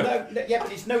describer. Yeah,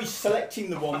 but he's selecting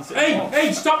the ones. That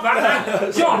Hey, stop that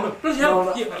now. John, bloody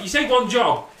hell, you say one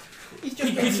job. He's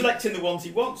just selecting the ones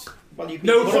he wants. Well, you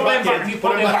No, put them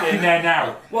back in there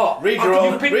now. What?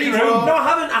 Redraw. You picked your own. No, I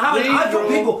haven't. I've got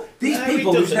people. These No, he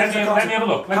people. doesn't. Let me have a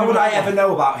look. How would I ever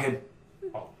know about him?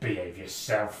 Oh, behave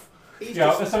yourself. He's Yeah,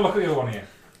 just- let's have a look at the other one here.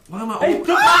 Why am I? Hey, put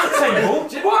that on the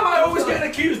table. Why am I always getting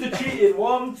accused of cheating?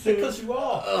 1, 2, Because you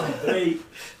are. 3,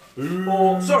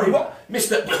 4. Sorry, what?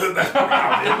 Mr.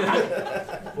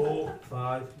 4,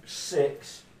 5,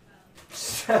 6,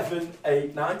 7,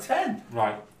 8, 9, 10.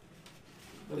 Right.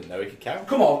 I didn't know he could count.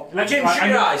 Come on, Jim, Right, shut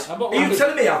your eyes. Are you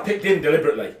telling me I picked in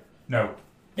deliberately? No.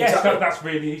 Yes, Exactly. that's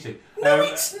really easy. No,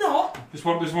 it's not. There's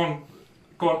one.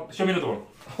 Go on, show me another one.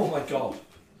 Oh my god.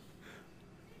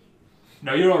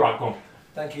 No, you're all right. Go on.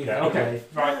 Thank you. Yeah, okay.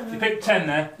 Right, you picked 10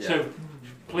 there. Yeah. So,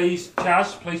 please,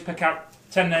 Chaz, please pick out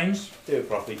 10 names. Do it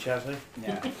properly, Chazzy.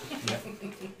 Yeah.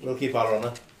 We'll keep our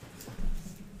honour.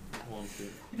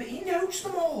 But he knows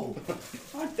them all.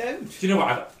 I don't. Do you know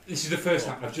what? This is the first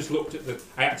time I've just looked at the.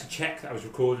 I had to check that I was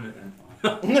recording it then.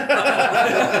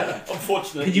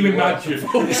 Unfortunately. Can you imagine?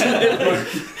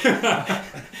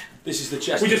 This is the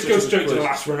chest. We just go straight to the quiz.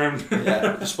 last round.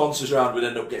 Yeah, the sponsors round would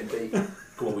end up getting beat.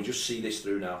 Come on, we just see this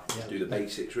through now. Do the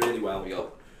basics really well.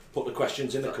 Put the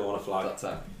questions in the corner flag. That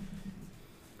time.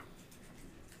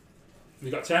 We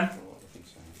got 10?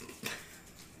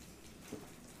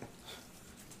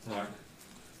 Right.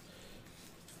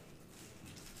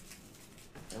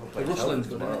 The rustling's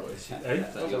good, Tomorrow, isn't Hey? it?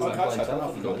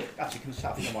 Actually, can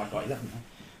start from I got 11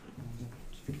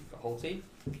 now. Got a whole team.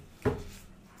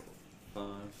 5.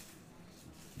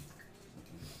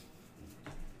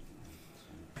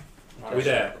 Are we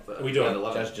there? Are we done?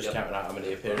 Chaz just counting out how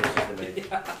many appearances they made.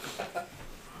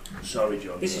 Sorry,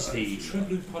 John. This is the True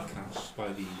Blue podcast by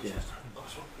the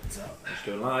Just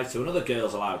going live to another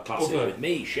Girls Aloud classic Other. with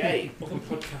me, Shane. other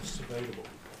podcasts available.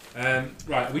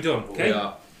 Right, are we done? Okay. We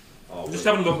are. I'm just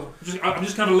having a look. I'm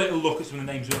just having a little look at some of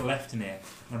the names that are left in here.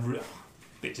 I'm a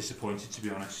bit disappointed, to be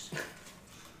honest.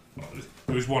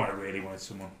 There was one I really wanted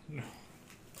someone.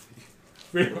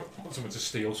 Really want someone to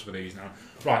steal some of these now.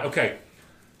 Right, okay.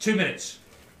 2 minutes.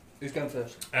 Who's going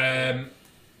first? They're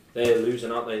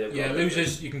losing, aren't they? They've Yeah, got-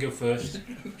 losers, you can go first.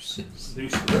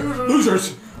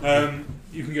 Losers!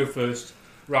 You can go first.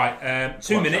 Right,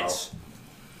 2 Come on, minutes.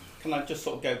 Can I just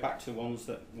sort of go back to ones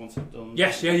that once I've done?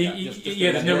 Yes, yeah, just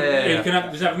there's no, Yeah. you can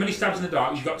have as many stabs in the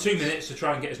dark. You've got 2 minutes to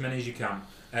try and get as many as you can.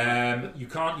 You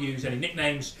can't use any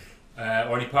nicknames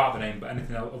or any part of the name, but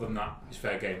anything else other than that is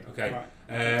fair game. Okay.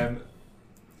 Right.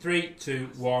 3, 2,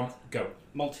 1, go.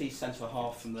 Maltese centre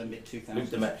half from the mid 2000s. Luke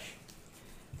the Mesh.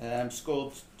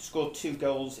 Scored 2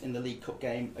 goals in the League Cup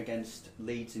game against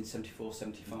Leeds in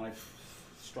 74-75.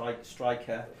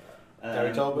 Striker.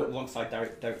 Derek Talbot? Alongside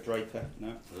Derek Draper.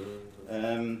 No.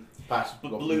 Pass.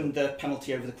 Ballooned the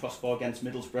penalty over the crossbar against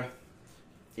Middlesbrough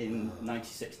in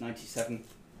 96-97.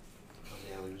 What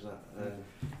the hell was that?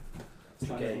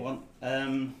 Trying Okay.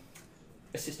 one.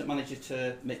 Assistant manager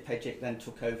to Mick Pajic, then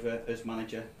took over as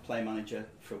manager, play manager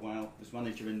for a while. Was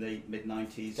manager in the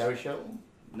mid-90s. Terry Shelton?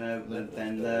 No,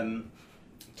 then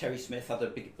Terry Smith, had a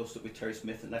big bust up with Terry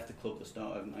Smith and left the club at the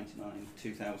start of 99,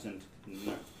 2000.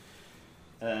 No.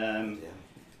 Yeah.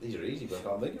 These are easy, but I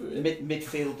can't think of it.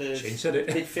 Midfielders. Shane said it.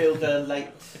 Midfielder, late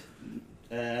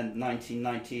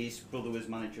 1990s. Brother was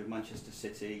manager of Manchester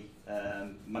City.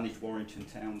 Managed Warrington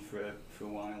Town for a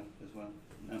while as well.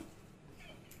 No.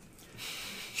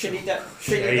 Trinidad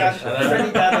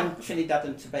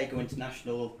and Tobago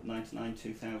International,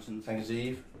 99-2000. Thanks,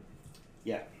 Eve.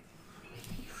 Yeah.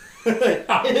 He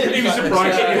was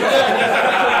surprised.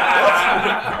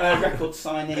 Record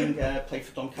signing, played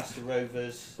for Doncaster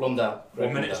Rovers. Blundell.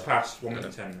 1 minute's passed, 1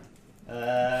 minute 10.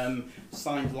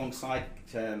 Signed alongside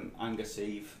Angus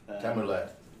Eve. Cameron Laird.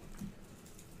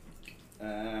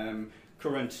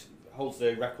 Current holds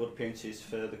the record appearances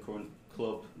for the current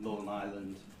club, Northern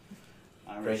Ireland.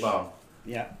 Irish. Craig Barn.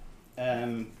 Yeah.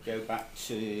 Go back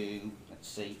to, let's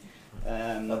see. The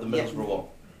Middlesbrough one.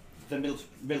 The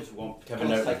Middlesbrough one. Kevin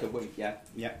Can't Nolan. take a wing.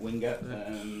 Yeah, winger.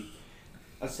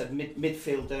 As I said,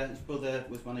 midfielder. His brother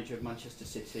was manager of Manchester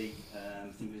City. I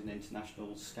think he was an international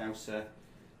scouser.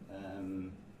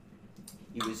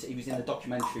 He was in the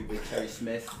documentary with Terry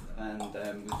Smith and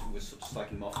was sort of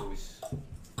slagging him off. Always,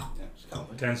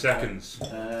 10 seconds.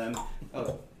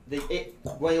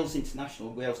 Wales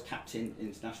international, Wales captain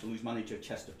international, who was manager of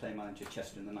Chester, play manager of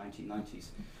Chester in the 1990s.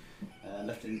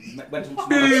 Went on to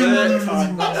manage third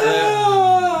time.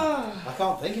 I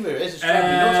can't think of who it is. It's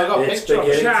driving me nuts. I've got a It's picture of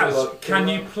big, it. Chaz, can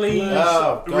you please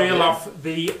Oh, God, reel yeah. off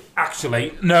the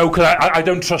actually? No, because I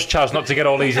don't trust Chaz not to get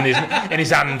all these in his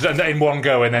hand and in one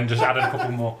go and then just add a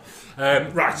couple more.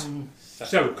 Right.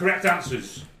 So correct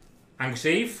answers: Angus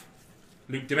Eve,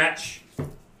 Luke Demech.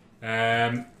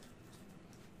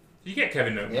 Did you get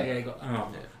Kevin Nolan? Yeah. you got.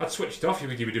 Oh, I'd switched off. You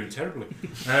would be doing terribly.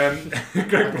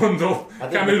 Greg Blundell, I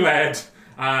didn't- Camus Laird,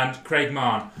 and Craig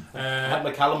Marn. I had my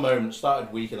Calum moment.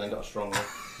 Started weak and then got stronger.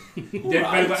 Did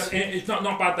very well. It's not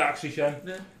bad that actually, Shane.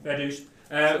 Yeah. Fair dues.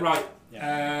 Right,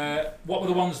 What were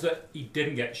the ones that he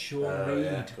didn't get? Sean Reid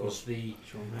yeah, of course. was the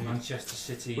Manchester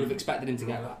City. Would have expected him to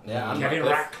get that. Yeah, and Kevin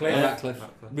Ratcliffe. Ratcliffe.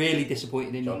 Really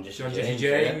disappointed in John him. John Jesse Jesse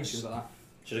James. James. Should have got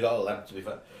Should have got all them, to be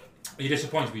fair. Are you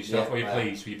disappointed with yourself, Yeah, or are you I am.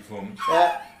 pleased with your performance?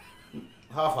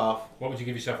 Half. What would you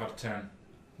give yourself out of 10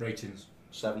 ratings?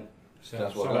 7. So,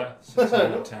 That's what solid. 6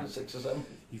 out of 10. 6 or 7.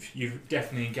 You've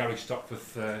definitely in Gary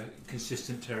Stockworth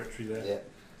consistent territory there.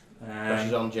 Yeah.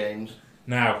 Pressure's on James.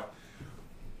 Now,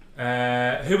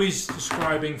 who is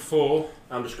describing for?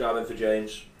 I'm describing for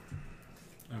James.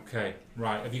 Okay,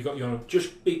 right. Have you got your?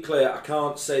 Just be clear, I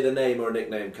can't say the name or a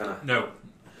nickname, can I? No,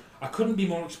 I couldn't be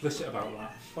more explicit about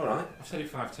that. Alright. I've said it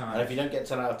 5 And times. if you don't get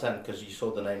 10 out of 10 because you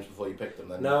saw the names before you picked them,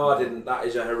 then... No, I didn't. That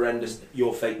is a horrendous...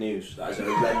 You're fake news. That is a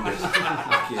horrendous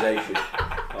accusation.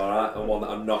 Alright, and one that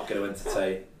I'm not going to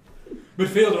entertain.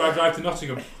 Midfielder, I drive to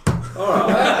Nottingham.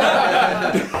 Alright.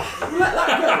 Let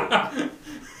that go.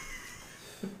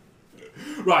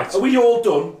 Right. Are we all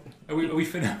done? Are we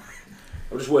finished?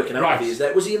 I'm just working out Right. if he is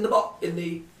there. Was he in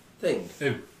the thing?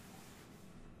 Who?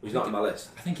 He's not in my list.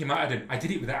 I think he might have done. I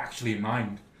did it with that actually in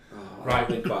mind. Oh, Right.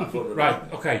 that'd be quite fun,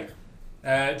 Right, okay.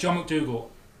 John McDougall,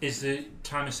 is the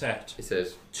timer set? It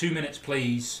is. 2 minutes,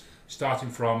 please, starting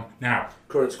from now.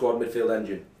 Current squad midfield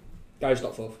engine. Gary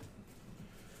Stockforth.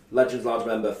 Legends large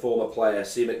member, former player,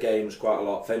 seen at games quite a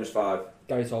lot, famous 5.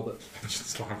 Gary Talbot.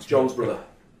 John's brother.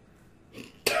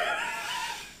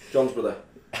 John's brother.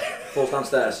 Falls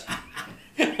downstairs.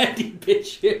 Eddie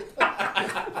Bishop.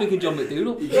 Thinking John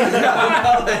McDougall.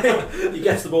 He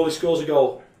gets the ball, he scores a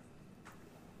goal.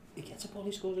 He gets a ball,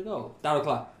 he scores a goal. Darryl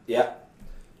Clark. Yeah.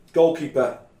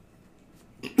 Goalkeeper.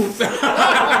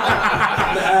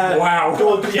 Wow.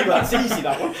 Goalkeeper. That's easy,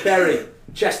 that one. Berry.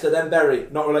 Chester, then Berry.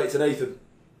 Not related to Nathan.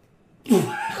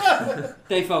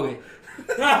 Dave Fogey.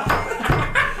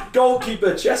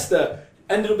 Goalkeeper, Chester.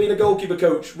 Ended up being a goalkeeper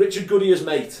coach. Richard Goodyear's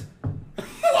mate.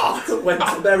 Went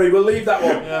to Berry. We'll leave that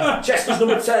one. Yeah. Chester's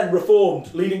number 10,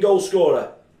 reformed. Leading goal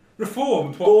scorer.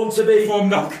 Reformed? What? Born to be. Reformed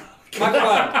knock.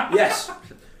 McIntyre. Yes.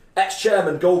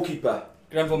 Ex-chairman, goalkeeper.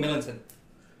 Grenville Millington.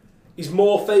 He's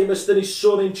more famous than his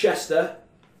son in Chester,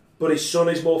 but his son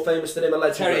is more famous than him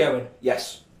allegedly. Terry Owen.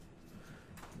 Yes.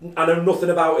 I know nothing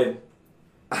about him.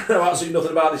 I know absolutely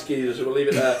nothing about this geezer, so we'll leave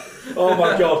it there. Oh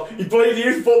my God. He played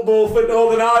youth football for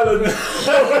Northern Ireland.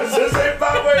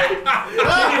 Zimbabwe.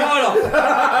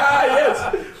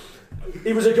 Yes.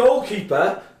 He was a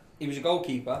goalkeeper He was a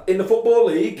goalkeeper in the Football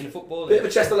League. in the Football Bit of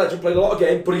League. a Chester legend, played a lot of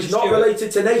games, but he's not Stewart.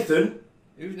 related to Nathan.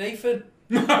 Who's Nathan?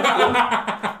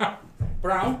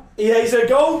 Brown. He's a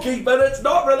goalkeeper that's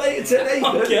not related to Nathan.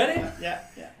 I can't get it. Yeah.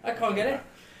 I can't get it.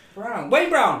 Brown. Wayne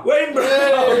Brown. Wayne Brown.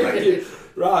 Thank you.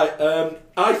 Right,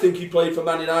 I think he played for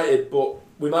Man United, but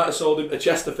we might have sold him to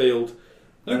Chesterfield.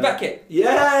 Luke Beckett.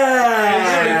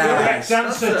 Yeah. Correct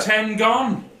answer, 10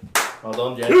 gone. Well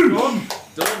done, James. Done.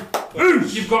 Done.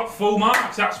 You've got full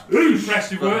marks. That's pretty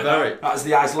impressive work. Very. That's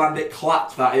the Icelandic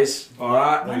clap, that is.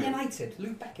 Alright. Man United.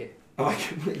 Luke Beckett. Man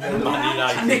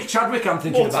United. Nick Chadwick, I'm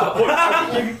thinking about.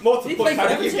 More to He the played point, for how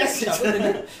did you Everton. guess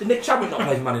it? Did Nick Chadwick not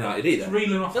play for Man United either?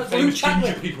 Reeling off the That's famous Luke Chadwick.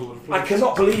 ginger people. that have I played.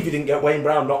 cannot believe you didn't get Wayne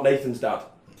Brown, not Nathan's dad.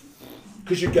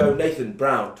 Because you'd go Nathan,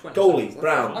 Brown, 20 goalie, seconds.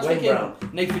 Brown, I was Wayne thinking Brown.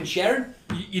 Nathan Sharon.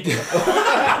 You did.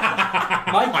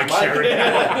 Mike Sherry.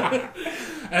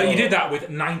 You did that with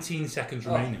 19 seconds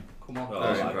remaining. Come on. Very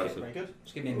like impressive. Very good.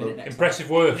 Just give me a minute next Impressive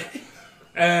work.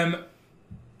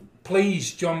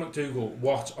 Please, John McDougall,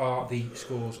 what are the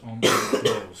scores on the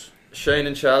goals? Shane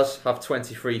and Chaz have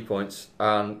 23 points,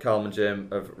 and Calum and Jim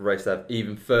have raced ahead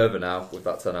even further now with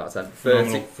that 10 out of 10.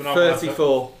 30, Phenomenal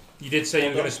 34. You did say you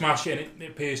were going to smash it, and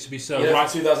it appears to be so. Yeah, Right.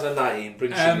 2019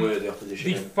 brings some worthy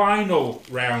opposition The in. final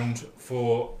round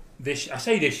for this, I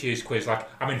say this year's quiz, like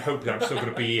I'm in hope that I'm still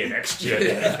going to be here next year,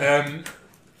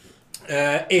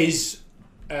 is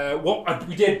what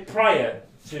we did prior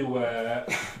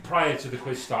to the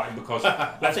quiz starting, because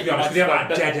let's be honest, we have that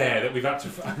dead air that we've had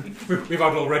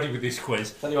already with this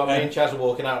quiz. Tell you what, me and Chaz are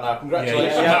walking out now.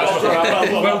 Congratulations.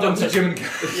 Well done to Jim and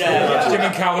Jim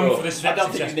and Callum for this. I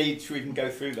don't think you need to even go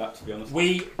through that, to be honest.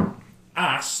 We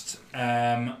asked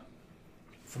from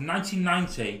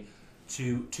 1990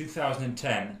 to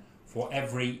 2010 for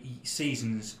every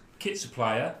season's kit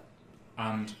supplier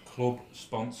and club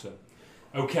sponsor.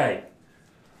 Okay,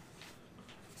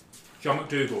 John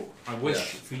McDougall, I wish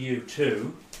for you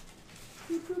to.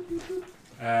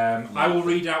 I will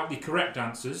read out the correct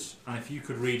answers, and if you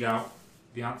could read out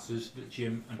the answers that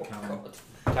Jim and Callum.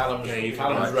 Callum's Dave,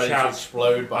 ready to Chaz,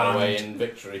 explode, by the way, and- in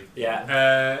victory.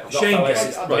 Yeah. Shane Not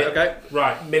goes. Right, okay.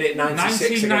 Right. Minute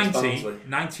 96 against 1990, Barnsley.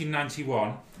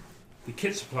 1991, the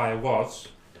kit supplier was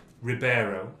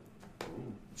Ribeiro.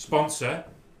 Sponsor,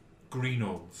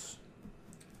 Greenalls.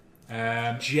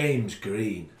 James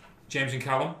Green. James and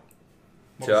Callum.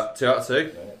 2 out of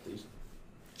 2.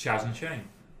 Chaz and Shane.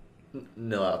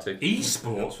 0 out of 2.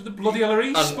 Esports? With the bloody hell are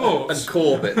esports? And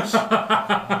Corbett's.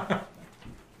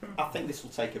 I think this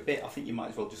will take a bit. I think you might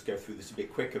as well just go through this a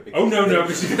bit quicker. Oh, no.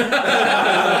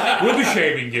 We'll be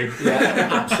shaming you. Yeah,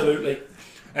 absolutely.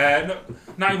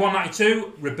 91,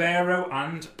 92, Ribeiro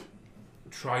and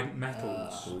Trident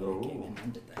Metals.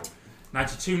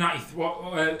 92, 93.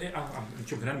 I'm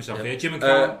jumping ahead myself here. Jim and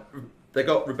Callum. They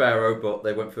got Ribeiro, but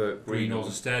they went for Greenalls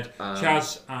instead.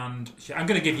 Chaz and I'm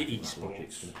going to give you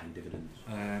esports.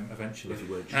 Eventually.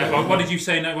 What did you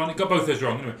say? No, got both those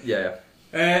wrong. Anyway. Yeah.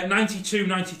 92,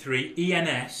 93,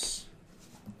 ENS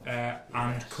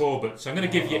and Corbett. So I'm going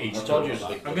to give you esports.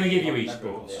 I'm going to give you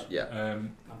esports. Yeah.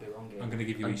 I'll be wrong here. I'm going to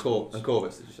give you And esports. and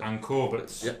Corbett's, did you say? And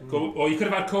Corbett's. Yep. Or you could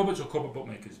have had Corbett's or Corbett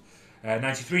Bookmakers.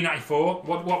 93, 94.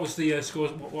 What was the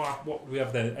scores? What do we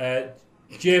have there?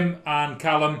 Jim and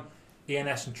Callum,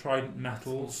 ENS and Trident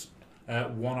Metals,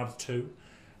 1 out of 2.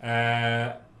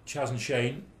 Chaz and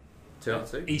Shane, 2 out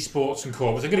of 2. esports and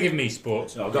Corbett's. I'm going to give them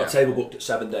esports. No, I've got a table booked at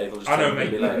 7, Dave. I know,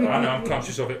 mate. I know, I'm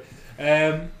conscious of it.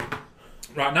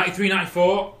 Right, 93,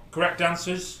 94, correct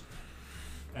answers.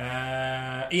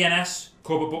 ENS,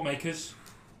 Corbett Bookmakers.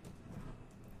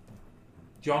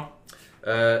 John?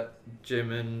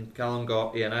 Jim and Callum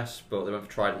got ENS, but they went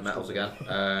for Trident Metals again.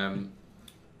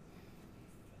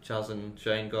 Chaz and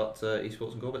Shane got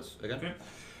esports and Corbett's again. Okay.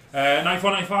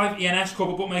 94, 95, ENS,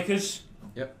 Corbett Bookmakers.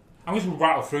 Yep. I'm going to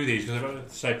rattle through these because I've got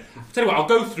to say. I'll tell you what, I'll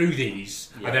go through these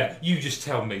and then you just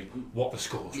tell me what the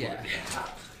scores were.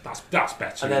 That's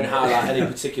better. And then highlight any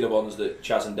particular ones that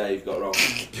Chaz and Dave got wrong.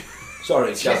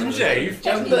 Sorry, Chaz and Dave.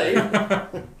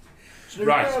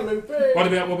 Right. What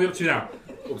are we up to now?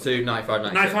 Up to 95,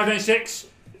 96. 95, 96.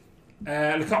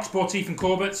 Lecoq Sportif and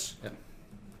Corbett's. Yep.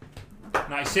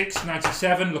 96,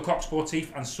 97, Lecoq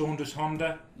Sportif and Saunders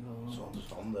Honda.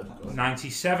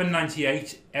 97,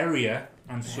 98, Area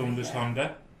and Saunders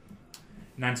Honda.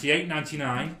 98,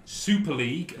 99, Super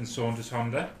League and Saunders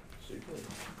Honda.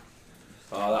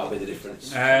 Oh, that'll be the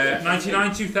difference.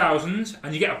 99, 2000,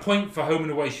 and you get a point for home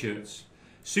and away shirts.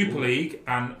 Super League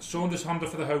and Saunders Honda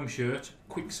for the home shirt,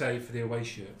 Quick Save for the away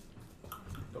shirt.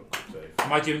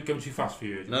 Am I going too fast for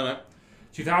you? No.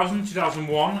 2000,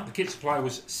 2001, the kit supply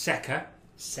was Seca.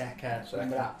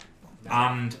 Remember that?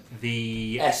 And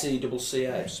the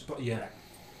SECCA.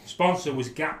 sponsor was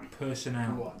Gap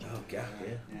Personnel. Oh, Gap,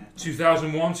 yeah.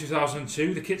 2001,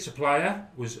 2002, the kit supplier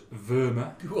was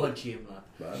Verma. Go on, Jim, lad.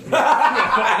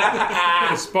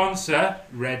 The sponsor,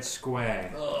 Red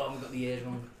Square. Oh, I've got the years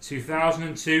wrong.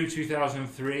 2002,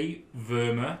 2003,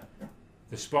 Verma.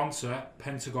 The sponsor,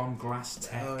 Pentagon Glass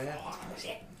Tech. Oh,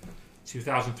 yeah.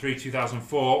 2003,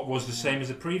 2004 was the same as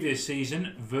the previous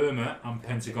season, Verma and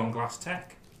Pentagon Glass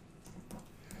Tech.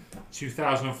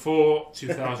 2004,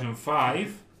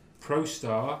 2005,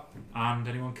 ProStar, and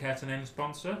anyone care to name the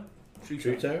sponsor?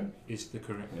 True Tone? Is the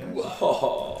correct Yeah. answer.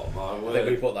 Oh, my I think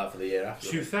we word. put that for the year after.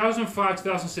 2005,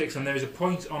 2006, and there is a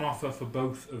point on offer for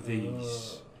both of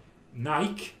these.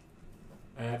 Nike,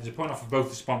 there's a point off for both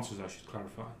the sponsors, I should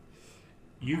clarify.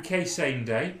 UK Same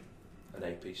Day An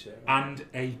APC. and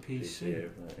APC.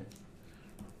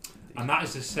 And that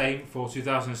is the same for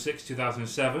 2006,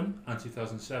 2007, and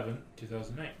 2007,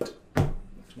 2008.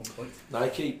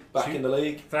 Nike, back in the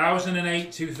league.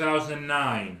 2008,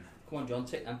 2009. Come on, John,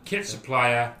 take them. Kit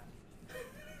supplier,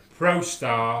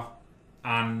 ProStar,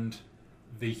 and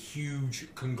the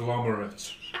huge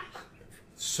conglomerate,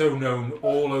 so known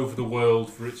all over the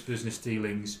world for its business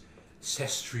dealings,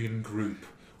 Cestrian Group,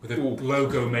 with a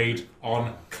logo made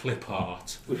on clip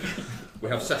art. We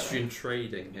have Cestrian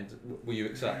Trading. Will you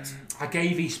accept? I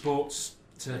gave esports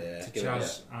to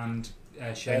Chaz and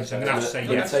Shane, so I'm going to have to say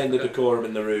yes. Maintain the decorum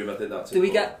in the room, I think that's Do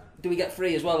we get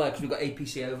free as well, because we've got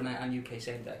APC overnight and UK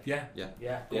Same Day? Yeah.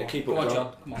 Yeah, Yeah, keep come up, on,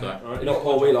 John. John. Come on. Sorry. You're not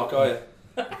Paul Wheelock, are you?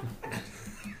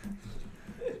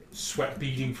 Sweat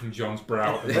beading from John's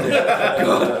brow.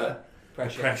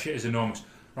 Pressure is enormous.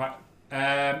 Right.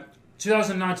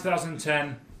 2009,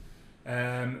 2010,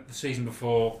 the season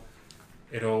before,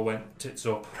 it all went tits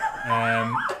up.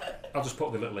 I'll just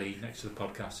put the little E next to the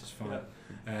podcast, it's fine.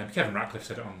 Kevin Ratcliffe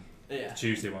said it on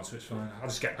Tuesday once, so it's fine. I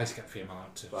just get female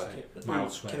out to say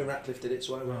mild swear. Kevin Ratcliffe did it,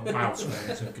 so I will. Mild swear,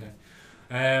 it's okay.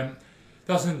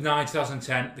 2009,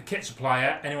 2010, the kit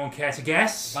supplier, anyone care to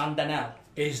guess? Van Danel.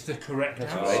 Is the correct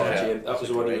That's answer. right, Jim. That was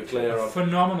the one you were clear on.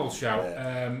 Phenomenal shout.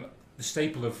 The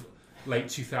staple of late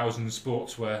 2000s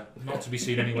sportswear, not to be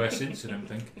seen anywhere since, I don't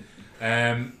think.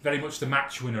 Very much the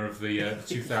match winner of the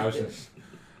 2000s.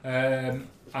 And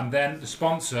then the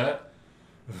sponsor,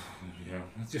 Yeah,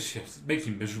 it makes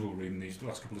me miserable reading these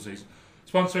last couple of seasons.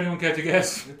 Sponsor, anyone care to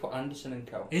guess? We put Anderson and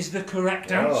Co. Is the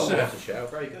correct Oh, answer. what a shout.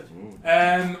 Very good.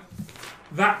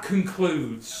 That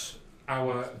concludes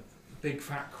our big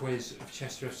fat quiz of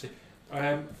Chester FC.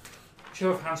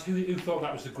 Show of hands, who thought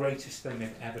that was the greatest thing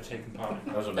they've ever taken part in?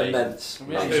 That was amazing. Immense.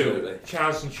 Really? Absolutely.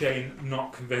 Chaz and Shane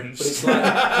not convinced. But it's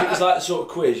like, it was like the sort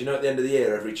of quiz, you know, at the end of the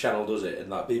year, every channel does it, and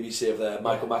like BBC have their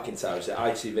Michael McIntyre, so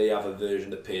ITV have a version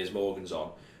that Piers Morgan's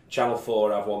on. Channel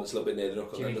 4 have one that's a little bit near the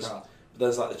knuckle. Jimmy But Carr.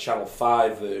 there's like the Channel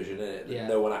 5 version in it that Yeah.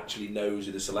 no one actually knows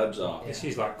who the celebs are. This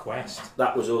is like Quest.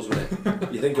 That was us, wasn't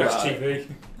it? You think Quest about it. TV.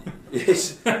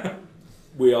 Yes.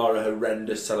 We are a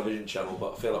horrendous television channel,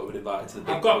 but I feel like we've been invited to the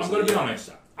big I'm quiz going of to the be year.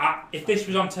 honest. If this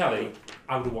was on telly,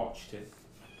 I would have watched it.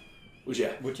 Was you?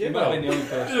 Would You you? might have been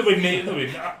the only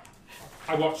person.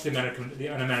 I watched An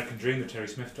American Dream, the Terry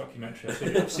Smith documentary.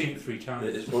 I've seen it 3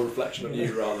 times. It's more a reflection on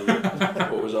you rather than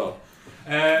what was on.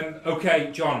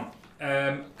 Okay, John,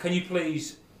 can you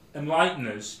please enlighten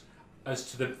us as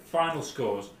to the final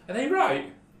scores? Are they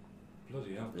right?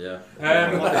 Bloody hell. Yeah.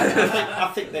 I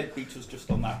think they'd beat us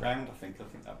just on that round. I think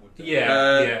that would.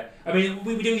 Yeah. I mean,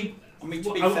 we do. I mean,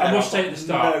 to be I fair, must I've say got at the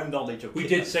start, no knowledge of we kit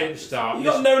did that say at the start. You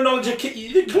got no knowledge of kit.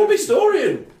 You're the club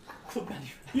historian.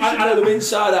 You should know them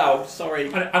inside out.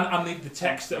 Sorry. And the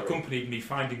text that accompanied me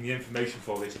finding the information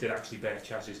for this did actually bear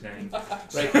Chaz's name.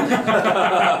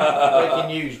 Breaking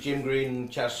news, Jim Green and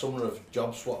Chaz Sumner have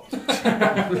job swapped.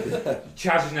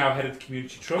 Chaz is now head of the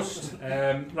Community Trust.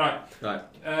 Right.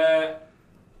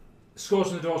 Scores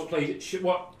on the doors, please.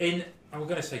 I'm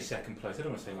going to say second place. I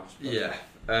don't want to say last place.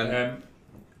 Yeah.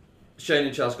 Shane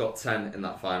and Chaz got 10 in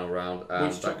that final round.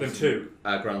 Which took them to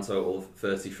a grand total of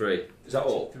 33. Is that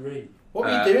all? 3. What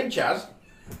were you doing, Chaz?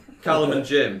 Callum and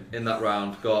Jim in that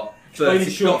round got Explain 30, in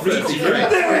short, got 33.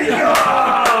 There we go!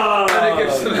 And it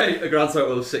gives them a grand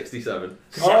total of 67.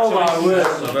 Oh my word!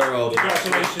 So very well done.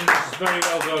 Congratulations. This is very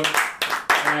well done.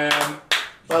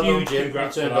 Well done, Huge Jim. You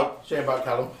congrats turned for up. Shame about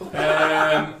Callum.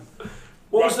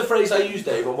 What was the phrase I used,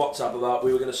 Dave, on WhatsApp about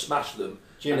we were going to smash them?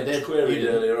 Jim and it did. queried You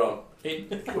did. earlier on.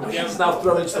 Yeah, He's now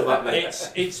throwing stuff at me.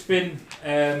 it's been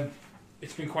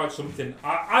quite something.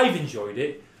 I've enjoyed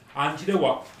it, and you know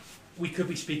what? We could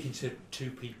be speaking to 2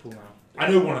 people now. I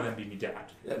know one of them be my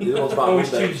dad. Yeah, the other one's about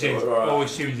Always Monday, tunes so in. we're all right.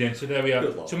 Always tunes in. So there we are.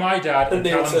 Good luck. To my dad and And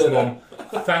Neil Callum's Turner.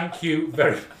 mum, thank you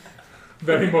very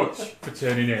much for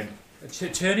turning in.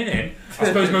 Turning in? I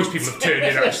suppose most people have turned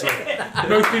in, actually.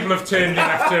 Most people have turned in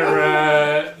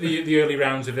after the early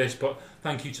rounds of this, but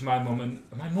thank you to my mum and...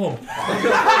 My mum?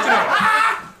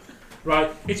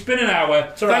 Right, it's been an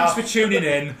hour. Thanks for tuning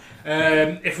in.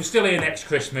 If we're still here next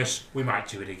Christmas, we might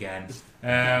do it again.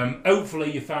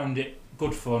 Hopefully you found it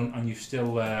good fun and you're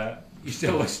still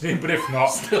listening, but if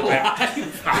not,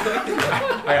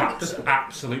 I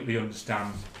absolutely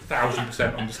understand.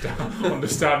 1000%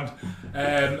 understand.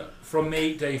 From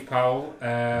me, Dave Powell,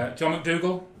 John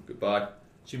McDougall, Goodbye.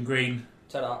 Jim Green,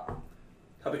 Ta-da.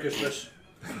 Happy Christmas.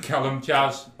 Callum,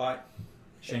 Chaz, Bye.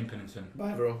 Shane Pinnington.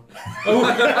 Bye, everyone. Oh,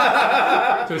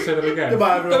 shall I say that again?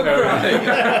 Goodbye, everyone.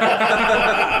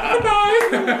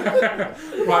 Goodbye.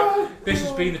 Right, this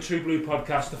has been the True Blue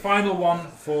podcast, the final one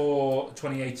for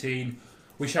 2018.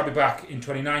 We shall be back in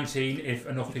 2019 if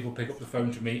enough people pick up the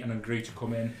phone to me and agree to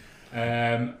come in.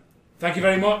 Thank you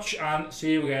very much, and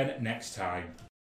see you again next time.